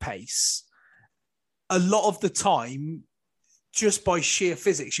ruck at pace, a lot of the time, just by sheer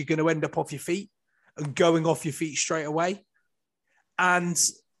physics, you're going to end up off your feet. and going off your feet straight away. And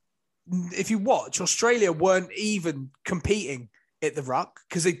if you watch, Australia weren't even competing at the ruck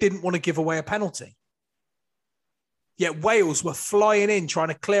because they didn't want to give away a penalty. Yet Wales were flying in, trying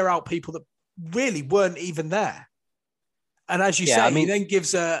to clear out people that really weren't even there. And as you say, he then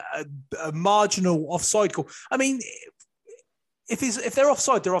gives a marginal offside call. I mean, if they're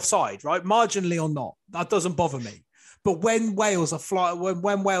offside, they're offside, right? Marginally or not, that doesn't bother me. But when Wales are flying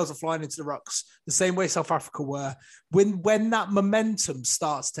into the rucks, the same way South Africa were, when that momentum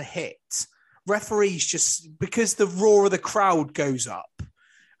starts to hit, referees just, because the roar of the crowd goes up,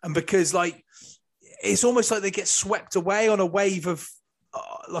 and because it's almost like they get swept away on a wave of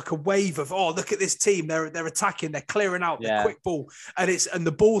look at this team, they're attacking, they're clearing out, they're quick ball, and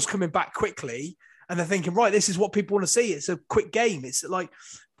the ball's coming back quickly, and they're thinking, right, this is what people want to see. It's a quick game. It's like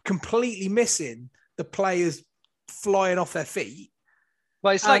completely missing the players flying off their feet.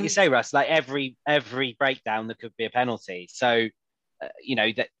 Well, it's like you say, Russ, like every breakdown there could be a penalty. So,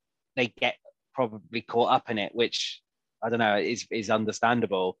 that they get probably caught up in it, which I don't know is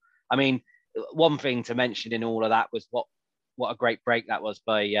understandable. I mean, one thing to mention in all of that was what a great break that was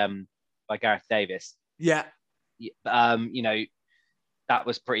by Gareth Davis. Yeah. That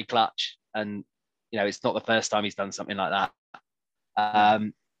was pretty clutch, and it's not the first time he's done something like that.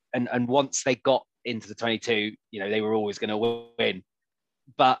 And once they got into the 22, they were always going to win.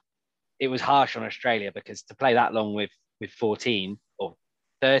 But it was harsh on Australia because to play that long with 14 or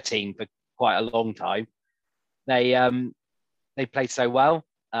 13 for quite a long time, they played so well.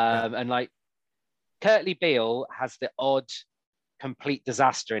 And Kurtley Beale has the odd complete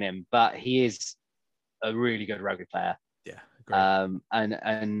disaster in him, but he is a really good rugby player. Yeah, agree.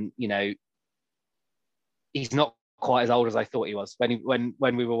 And he's not quite as old as I thought he was. When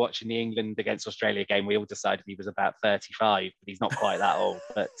we were watching the England against Australia game, we all decided he was about 35, but he's not quite that old.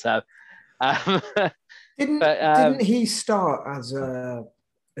 But didn't he start as a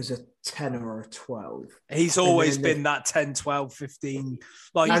 10 or a 12? He's always been that 10, 12, 15.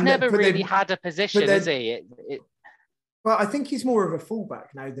 He's never really had a position, is he? Well, I think he's more of a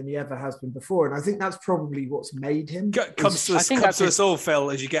fullback now than he ever has been before, and I think that's probably what's made him. Comes to us all, Phil.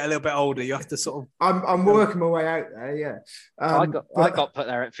 As you get a little bit older, you have to sort of. I'm working my way out there, yeah. I got put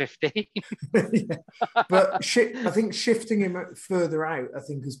there at 50. Yeah. But I think shifting him further out, I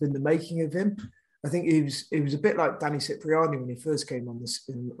think, has been the making of him. I think he was a bit like Danny Cipriani when he first came on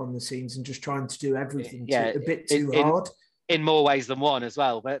the scenes and just trying to do everything a bit too hard. In more ways than one as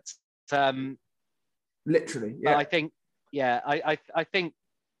well, but literally, yeah. But I think. Yeah, I think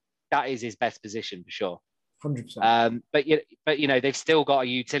that is his best position for sure. 100%. But they've still got a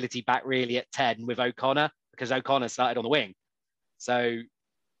utility back really at 10 with O'Connor, because O'Connor started on the wing. So,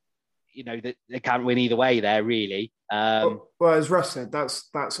 they can't win either way there really. Well, as Russ said, that's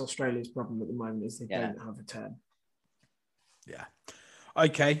Australia's problem at the moment is they don't have a 10. Yeah.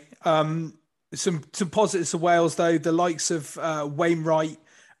 Okay. Some positives of Wales though. The likes of Wainwright,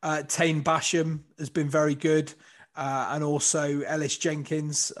 Tane Basham has been very good. And also Ellis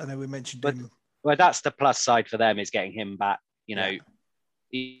Jenkins. I know we mentioned him. Well, that's the plus side for them is getting him back.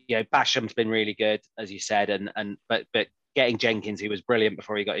 Basham's been really good, as you said, but getting Jenkins, who was brilliant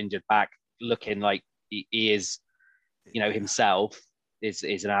before he got injured, back looking like he is, himself, is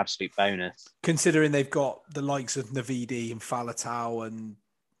an absolute bonus. Considering they've got the likes of Navidi and Falatau and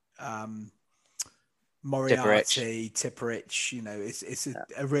Moriarty, Tipperich. It's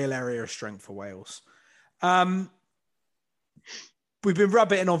a real area of strength for Wales. We've been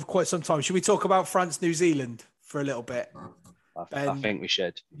rabbiting on for quite some time. Should we talk about France, New Zealand for a little bit? I think we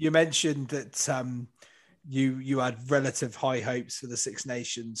should. You mentioned that you had relative high hopes for the Six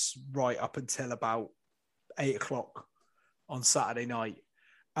Nations right up until about 8:00 on Saturday night.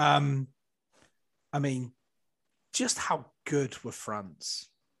 Just how good were France?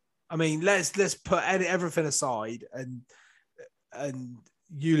 Let's put everything aside and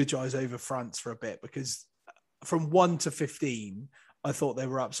eulogize over France for a bit, because from 1 to 15, I thought they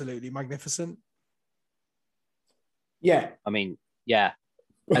were absolutely magnificent. Yeah. Yeah.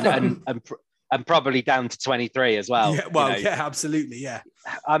 And probably down to 23 as well. Yeah, absolutely. Yeah.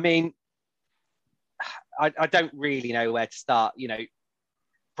 I don't really know where to start,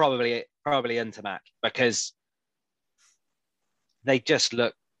 probably Intermac, because they just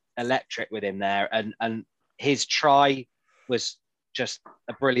look electric with him there. And his try was just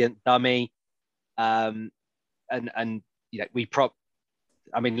a brilliant dummy.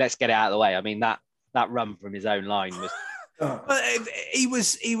 Let's get it out of the way. That run from his own line was.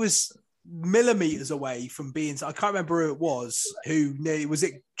 He was millimeters away from being. I can't remember who it was. Was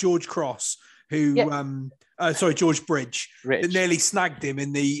it George Cross? George Bridge. That nearly snagged him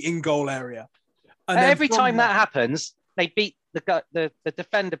in the in-goal area. And then every from time that happens, they beat the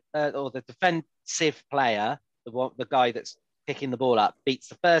defender or the defensive player, the guy that's picking the ball up, beats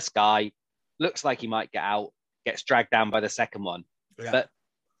the first guy, looks like he might get out, gets dragged down by the second one. Yeah. But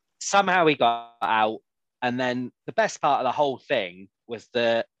somehow he got out. And then the best part of the whole thing was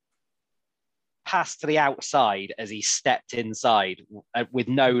the pass to the outside as he stepped inside with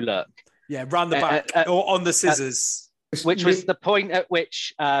no look. Yeah, round the back or on the scissors. Which was the point at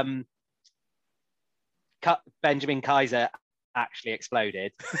which Benjamin Kaiser actually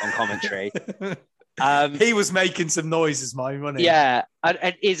exploded on commentary. He was making some noises, mine, wasn't he? Yeah,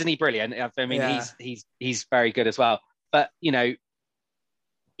 and isn't he brilliant? I mean, Yeah. he's very good as well. But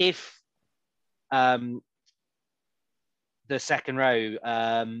if the second row,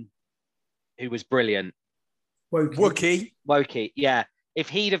 who was brilliant, Wookie, yeah, if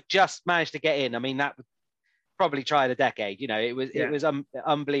he'd have just managed to get in, I mean, that would probably try the decade. It was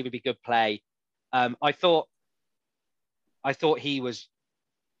unbelievably good play. I thought he was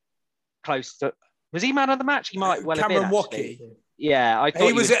close to. Was he man of the match? He might well Cameron have been. Wookie. Yeah, I thought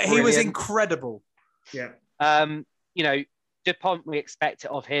he was incredible. Yeah. Dupont, we expect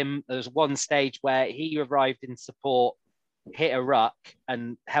it of him. There was one stage where he arrived in support, hit a ruck,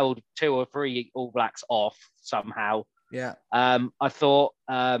 and held 2 or 3 All Blacks off somehow. Yeah. I thought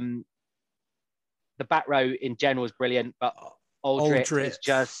the back row in general was brilliant, but Aldrich is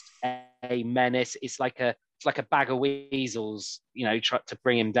just a menace. It's like a bag of weasels, try to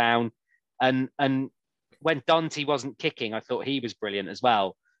bring him down. And when Dante wasn't kicking, I thought he was brilliant as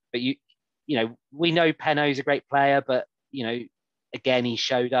well. But we know Penno's a great player, but again he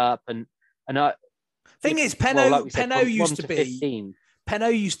showed up and I. Thing is, Penno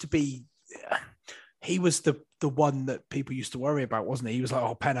used to be. He was the one that people used to worry about, wasn't he? He was like,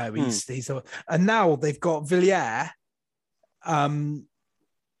 oh, Penno, he's and now they've got Villiers, Villiers,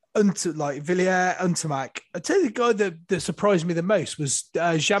 Untermack. I tell you, the guy that surprised me the most was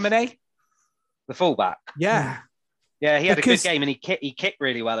Jaminet, the fullback. Yeah, yeah, he had a good game and he kicked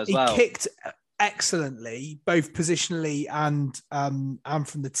really well as well. He kicked excellently, both positionally and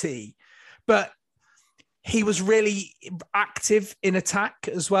from the tee, but he was really active in attack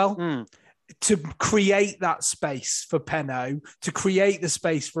as well to create that space for Penno, to create the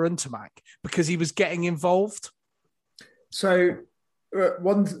space for Untermack, because he was getting involved. So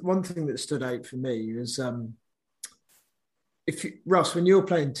one thing that stood out for me was Russ, when you're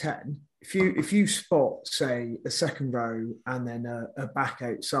playing 10, if you spot, say, a second row and then a back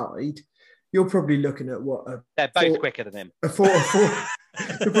outside, you're probably looking at they're both quicker than him.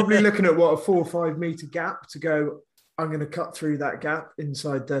 You're probably looking at a 4 or 5 meter gap to go. I'm going to cut through that gap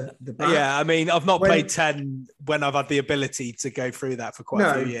inside the back. Yeah, I mean, I've not played 10 when I've had the ability to go through that for quite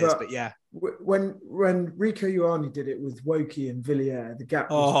a few years, but yeah. When Rico Ioane did it with Woki and Villiers, the gap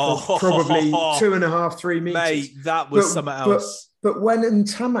was probably 2.5, 3 meters. Mate, that was something else. But when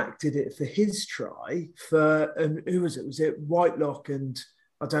Ntamak did it for his try, who was it? Was it Whitelock and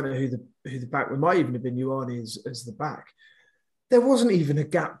I don't know who the back, it might even have been Ioane as the back. There wasn't even a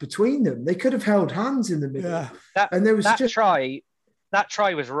gap between them. They could have held hands in the middle. Yeah. That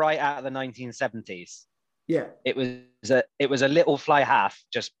try was right out of the 1970s. Yeah. It was a little fly half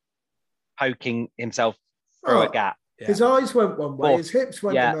just poking himself through a gap. Yeah. His eyes went one way, his hips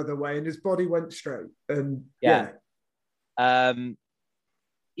went another way, and his body went straight. And I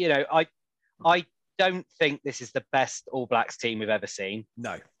don't think this is the best All Blacks team we've ever seen.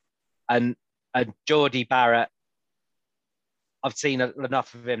 No. And Geordie Barrett, I've seen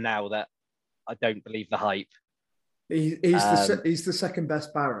enough of him now that I don't believe the hype. He's the second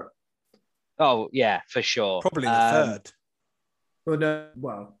best Barrett. Oh yeah, for sure. Probably the third.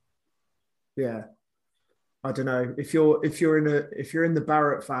 Yeah. I don't know if you're in the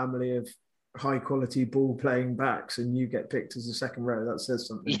Barrett family of high quality ball playing backs and you get picked as a second row, that says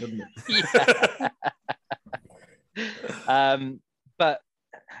something, doesn't it? But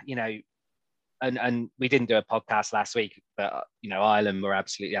and we didn't do a podcast last week, but Ireland were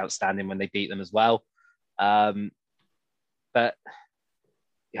absolutely outstanding when they beat them as well. But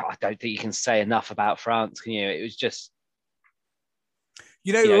I don't think you can say enough about France, can you? It was just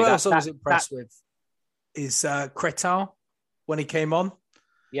who else I was impressed with is Cretin when he came on.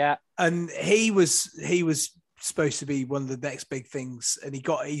 Yeah. And he was supposed to be one of the next big things, and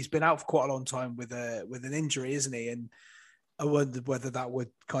he's been out for quite a long time with an injury, isn't he? And I wondered whether that would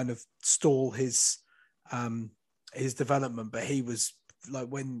kind of stall his development. But he was like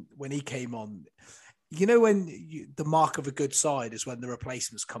when he came on, the mark of a good side is when the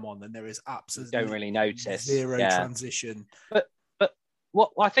replacements come on and there is absolutely don't really notice zero transition. But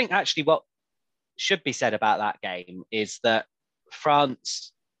what I think actually what should be said about that game is that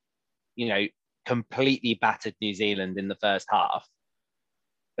France, completely battered New Zealand in the first half.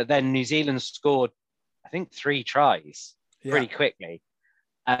 But then New Zealand scored, I think, 3 tries pretty quickly.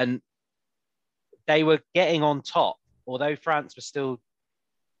 And they were getting on top, although France was still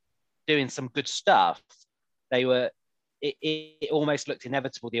doing some good stuff. It almost looked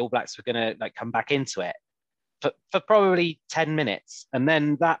inevitable the All Blacks were going to come back into it for probably 10 minutes. And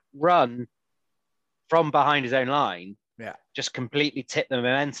then that run from behind his own line just completely tipped the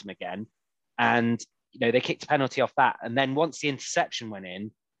momentum again. And, they kicked a penalty off that. And then once the interception went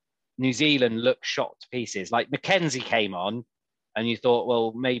in, New Zealand looked shot to pieces. Like Mackenzie came on and you thought,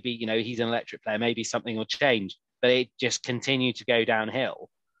 well, maybe, he's an electric player. Maybe something will change. But it just continued to go downhill.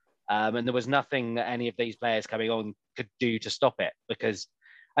 And there was nothing that any of these players coming on could do to stop it because,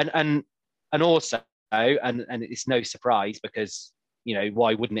 and also, and it's no surprise because,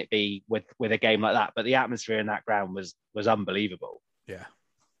 why wouldn't it be with a game like that? But the atmosphere in that ground was unbelievable. Yeah.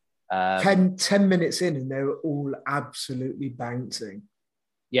 10 minutes in and they were all absolutely bouncing.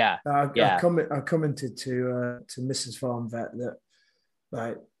 Yeah. I commented to Mrs. Farm Vet that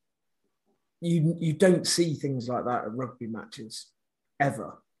like you don't see things like that at rugby matches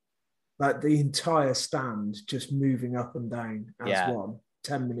ever. Like the entire stand just moving up and down as one,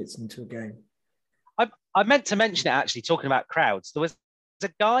 10 minutes into a game. I meant to mention it actually, talking about crowds. There was a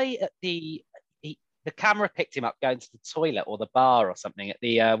guy at the camera picked him up going to the toilet or the bar or something at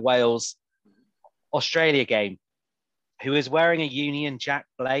the Wales-Australia game who was wearing a Union Jack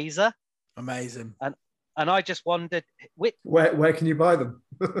blazer. Amazing. And I just wondered... Where can you buy them?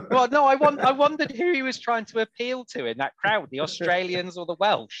 Well, no, I wondered who he was trying to appeal to in that crowd, the Australians or the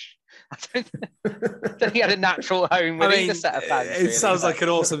Welsh. I don't think he had a natural home with either set of fans. It sounds like an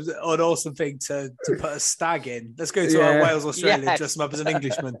awesome thing to put a stag in. Let's go to our Wales, Australia, dress him up as an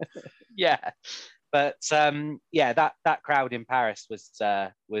Englishman. Yeah. But that crowd in Paris was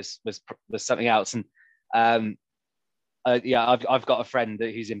something else. And I've got a friend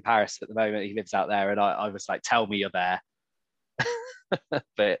who's in Paris at the moment. He lives out there, and I was like, "Tell me you're there."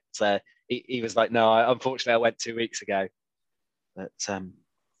 But he was like, "No, unfortunately, I went 2 weeks ago." But super.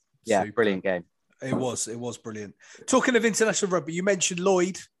 Brilliant game. It was brilliant. Talking of international rugby, you mentioned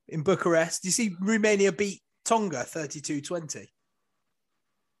Lloyd in Bucharest. Do you see Romania beat Tonga 32-20?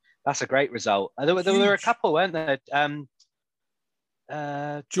 That's a great result. There were a couple, weren't there?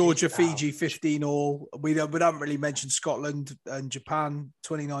 Georgia, Fiji, 15-all. We haven't really mentioned Scotland and Japan,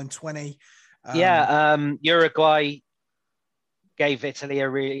 29-20. Uruguay gave Italy a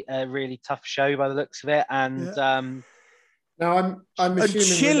really tough show by the looks of it, and now I'm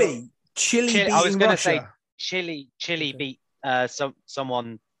assuming Chile. I was going to say Chile beat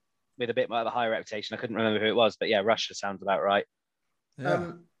someone with a bit more of a higher reputation. I couldn't remember who it was, but Russia sounds about right.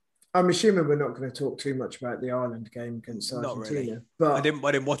 Yeah. I'm assuming we're not going to talk too much about the Ireland game against Argentina. Not really. But I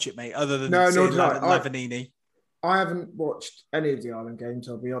didn't watch it, mate. Other than seeing Lavanini. I haven't watched any of the Ireland games,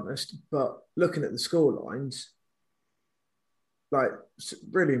 I'll be honest. But looking at the score lines, like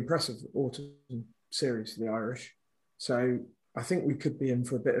really impressive autumn series for the Irish. So I think we could be in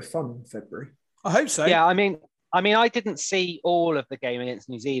for a bit of fun in February. I hope so. Yeah, I mean, I didn't see all of the game against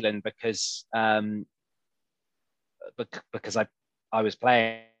New Zealand because I was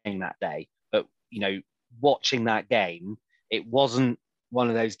playing that day. But watching that game, it wasn't one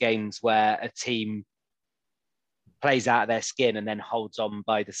of those games where a team plays out of their skin and then holds on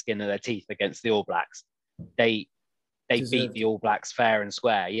by the skin of their teeth against the All Blacks. They beat the All Blacks fair and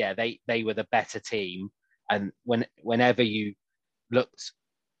square. Yeah, they were the better team. And whenever you looked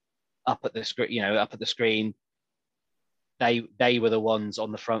up at the screen, they were the ones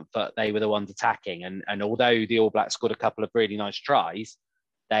on the front foot. They were the ones attacking. And although the All Blacks scored a couple of really nice tries,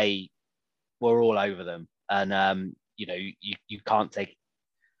 they were all over them. And you can't take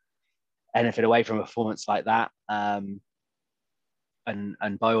anything away from a performance like that. And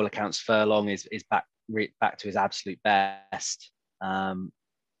by all accounts, Furlong is back to his absolute best.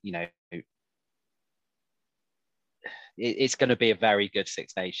 It's going to be a very good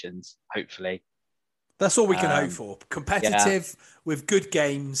Six Nations, hopefully. That's all we can hope for. Competitive with good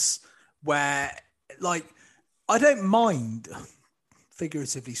games where, I don't mind,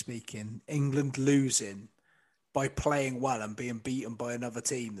 figuratively speaking, England losing by playing well and being beaten by another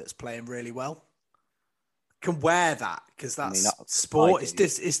team that's playing really well. Can wear that because that's sport.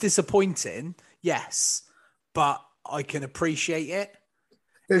 It's disappointing, yes, but I can appreciate it.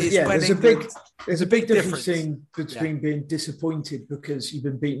 There's a big difference between being disappointed because you've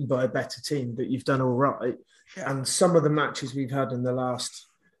been beaten by a better team that you've done all right, and some of the matches we've had in the last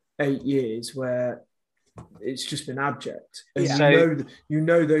 8 years where it's just been abject. And you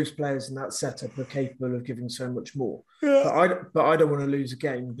know those players in that setup are capable of giving so much more. Yeah. But I don't want to lose a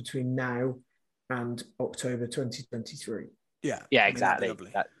game between now and October 2023. Yeah, exactly.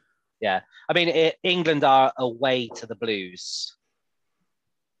 I mean, England are away to the Blues,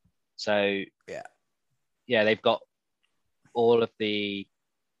 so they've got all of the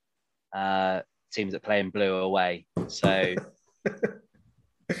teams that play in blue away. So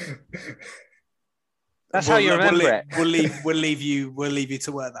that's how you remember it. We'll leave you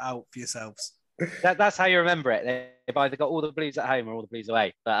to work that out for yourselves. That's how you remember it. They've either got all the Blues at home or all the Blues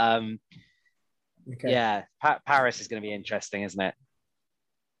away. But Paris is going to be interesting, isn't it?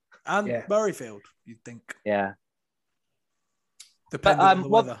 And Murrayfield, you'd think. Yeah. Depending on the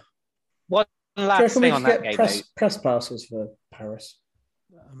weather. One last thing on that game, press passes for Paris.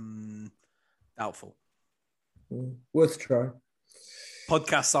 Doubtful. Worth a try.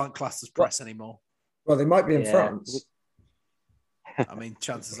 Podcasts aren't classed as press anymore. Well, they might be in France. I mean,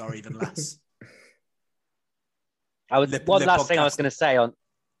 chances are even less. One last thing I was going to say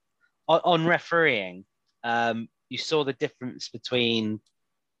on refereeing, you saw the difference between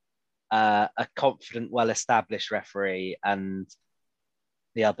a confident, well-established referee and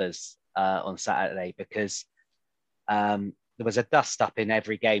the others on Saturday, because there was a dust-up in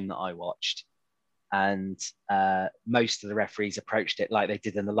every game that I watched, and most of the referees approached it like they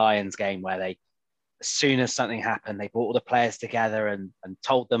did in the Lions game, where they, as soon as something happened, they brought all the players together and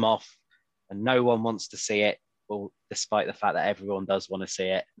told them off, and no one wants to see it. Well, despite the fact that everyone does want to see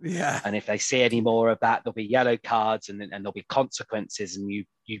it. Yeah. And if they see any more of that, there'll be yellow cards and there'll be consequences, and you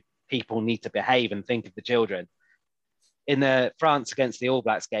people need to behave and think of the children. In the France against the All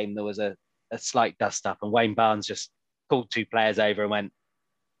Blacks game, there was a slight dust up, and Wayne Barnes just called two players over and went,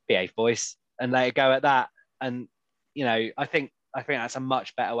 "Behave, boys," and let it go at that. And I think that's a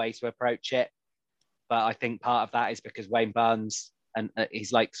much better way to approach it. But I think part of that is because Wayne Barnes, and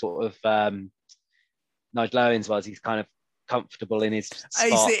he's like sort of Nigel Owens was. He's kind of comfortable in his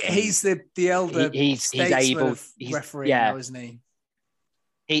spot. He's the elder. He's able. He's refereeing now, isn't he?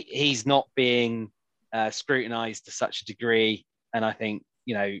 He's not being scrutinised to such a degree, and I think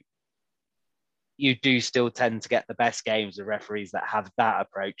you do still tend to get the best games of referees that have that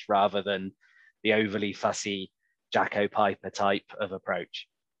approach rather than the overly fussy Jacko Piper type of approach.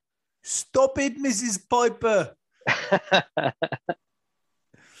 Stop it, Mrs. Piper.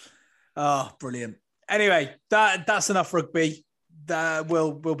 Oh, brilliant. Anyway, that's enough rugby.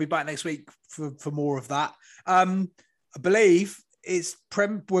 We'll be back next week for more of that. I believe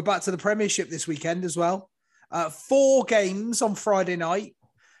we're back to the Premiership this weekend as well. 4 games on Friday night.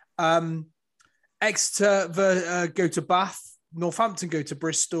 Exeter go to Bath, Northampton go to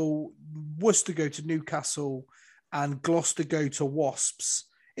Bristol, Worcester go to Newcastle, and Gloucester go to Wasps.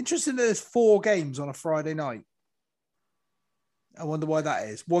 Interesting that there's 4 games on a Friday night. I wonder why that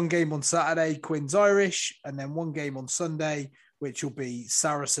is. 1 game on Saturday, Quins Irish, and then 1 game on Sunday, which will be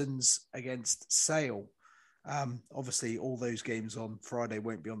Saracens against Sale. Obviously, all those games on Friday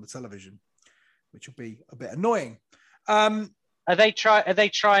won't be on the television, which will be a bit annoying. Are they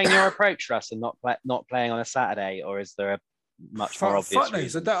trying your approach, Russ, and not playing on a Saturday, or is there a much more obvious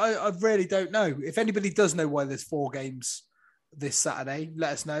reason? I really don't know. If anybody does know why there's 4 games this Saturday,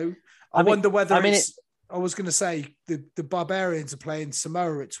 let us know. I wonder whether I was going to say the Barbarians are playing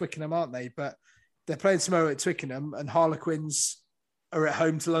Samoa at Twickenham, aren't they? But they're playing Samoa at Twickenham, and Harlequins are at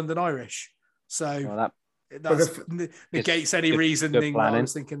home to London Irish. So that negates any reasoning that I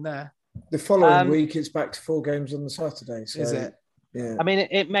was thinking there. The following week, it's back to 4 games on the Saturday. So, is it? Yeah. I mean,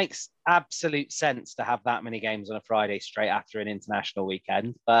 it makes absolute sense to have that many games on a Friday straight after an international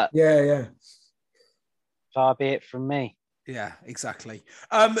weekend. But yeah. Far be it from me. Yeah, exactly.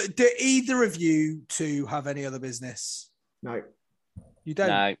 Do either of you two have any other business? No. You don't?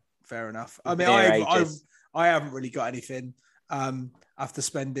 No. Fair enough. I mean, I haven't really got anything after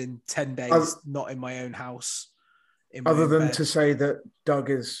spending 10 days not in my own house. Other than to say that Doug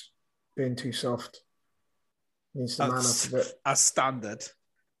is being too soft. Needs to man up a bit. As standard.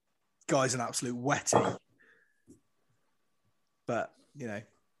 Guy's an absolute wetty. But,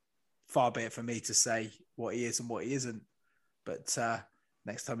 far be it for me to say what he is and what he isn't. But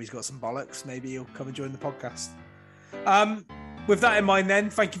next time he's got some bollocks, maybe he'll come and join the podcast. With that in mind then,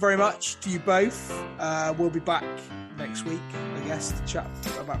 thank you very much to you both. We'll be back next week, I guess, to chat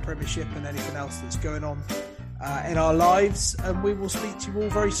about Premiership and anything else that's going on in our lives. And we will speak to you all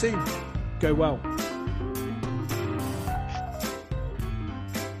very soon. Go well.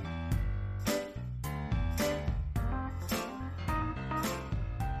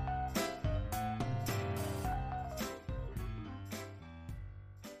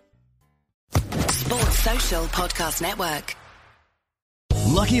 Social Podcast Network.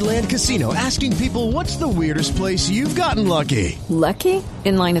 Lucky Land Casino, asking people, what's the weirdest place you've gotten lucky? Lucky?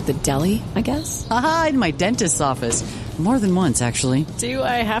 In line at the deli, I guess? Aha, in my dentist's office. More than once, actually. Do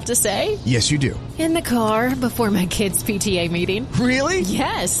I have to say? Yes, you do. In the car before my kids' PTA meeting. Really?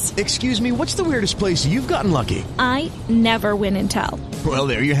 Yes. Excuse me, what's the weirdest place you've gotten lucky? I never win and tell. Well,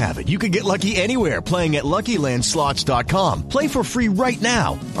 there you have it. You can get lucky anywhere, playing at LuckyLandSlots.com. Play for free right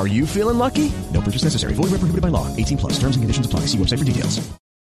now. Are you feeling lucky? No purchase necessary. Void where prohibited by law. 18+. Terms and conditions apply. See website for details.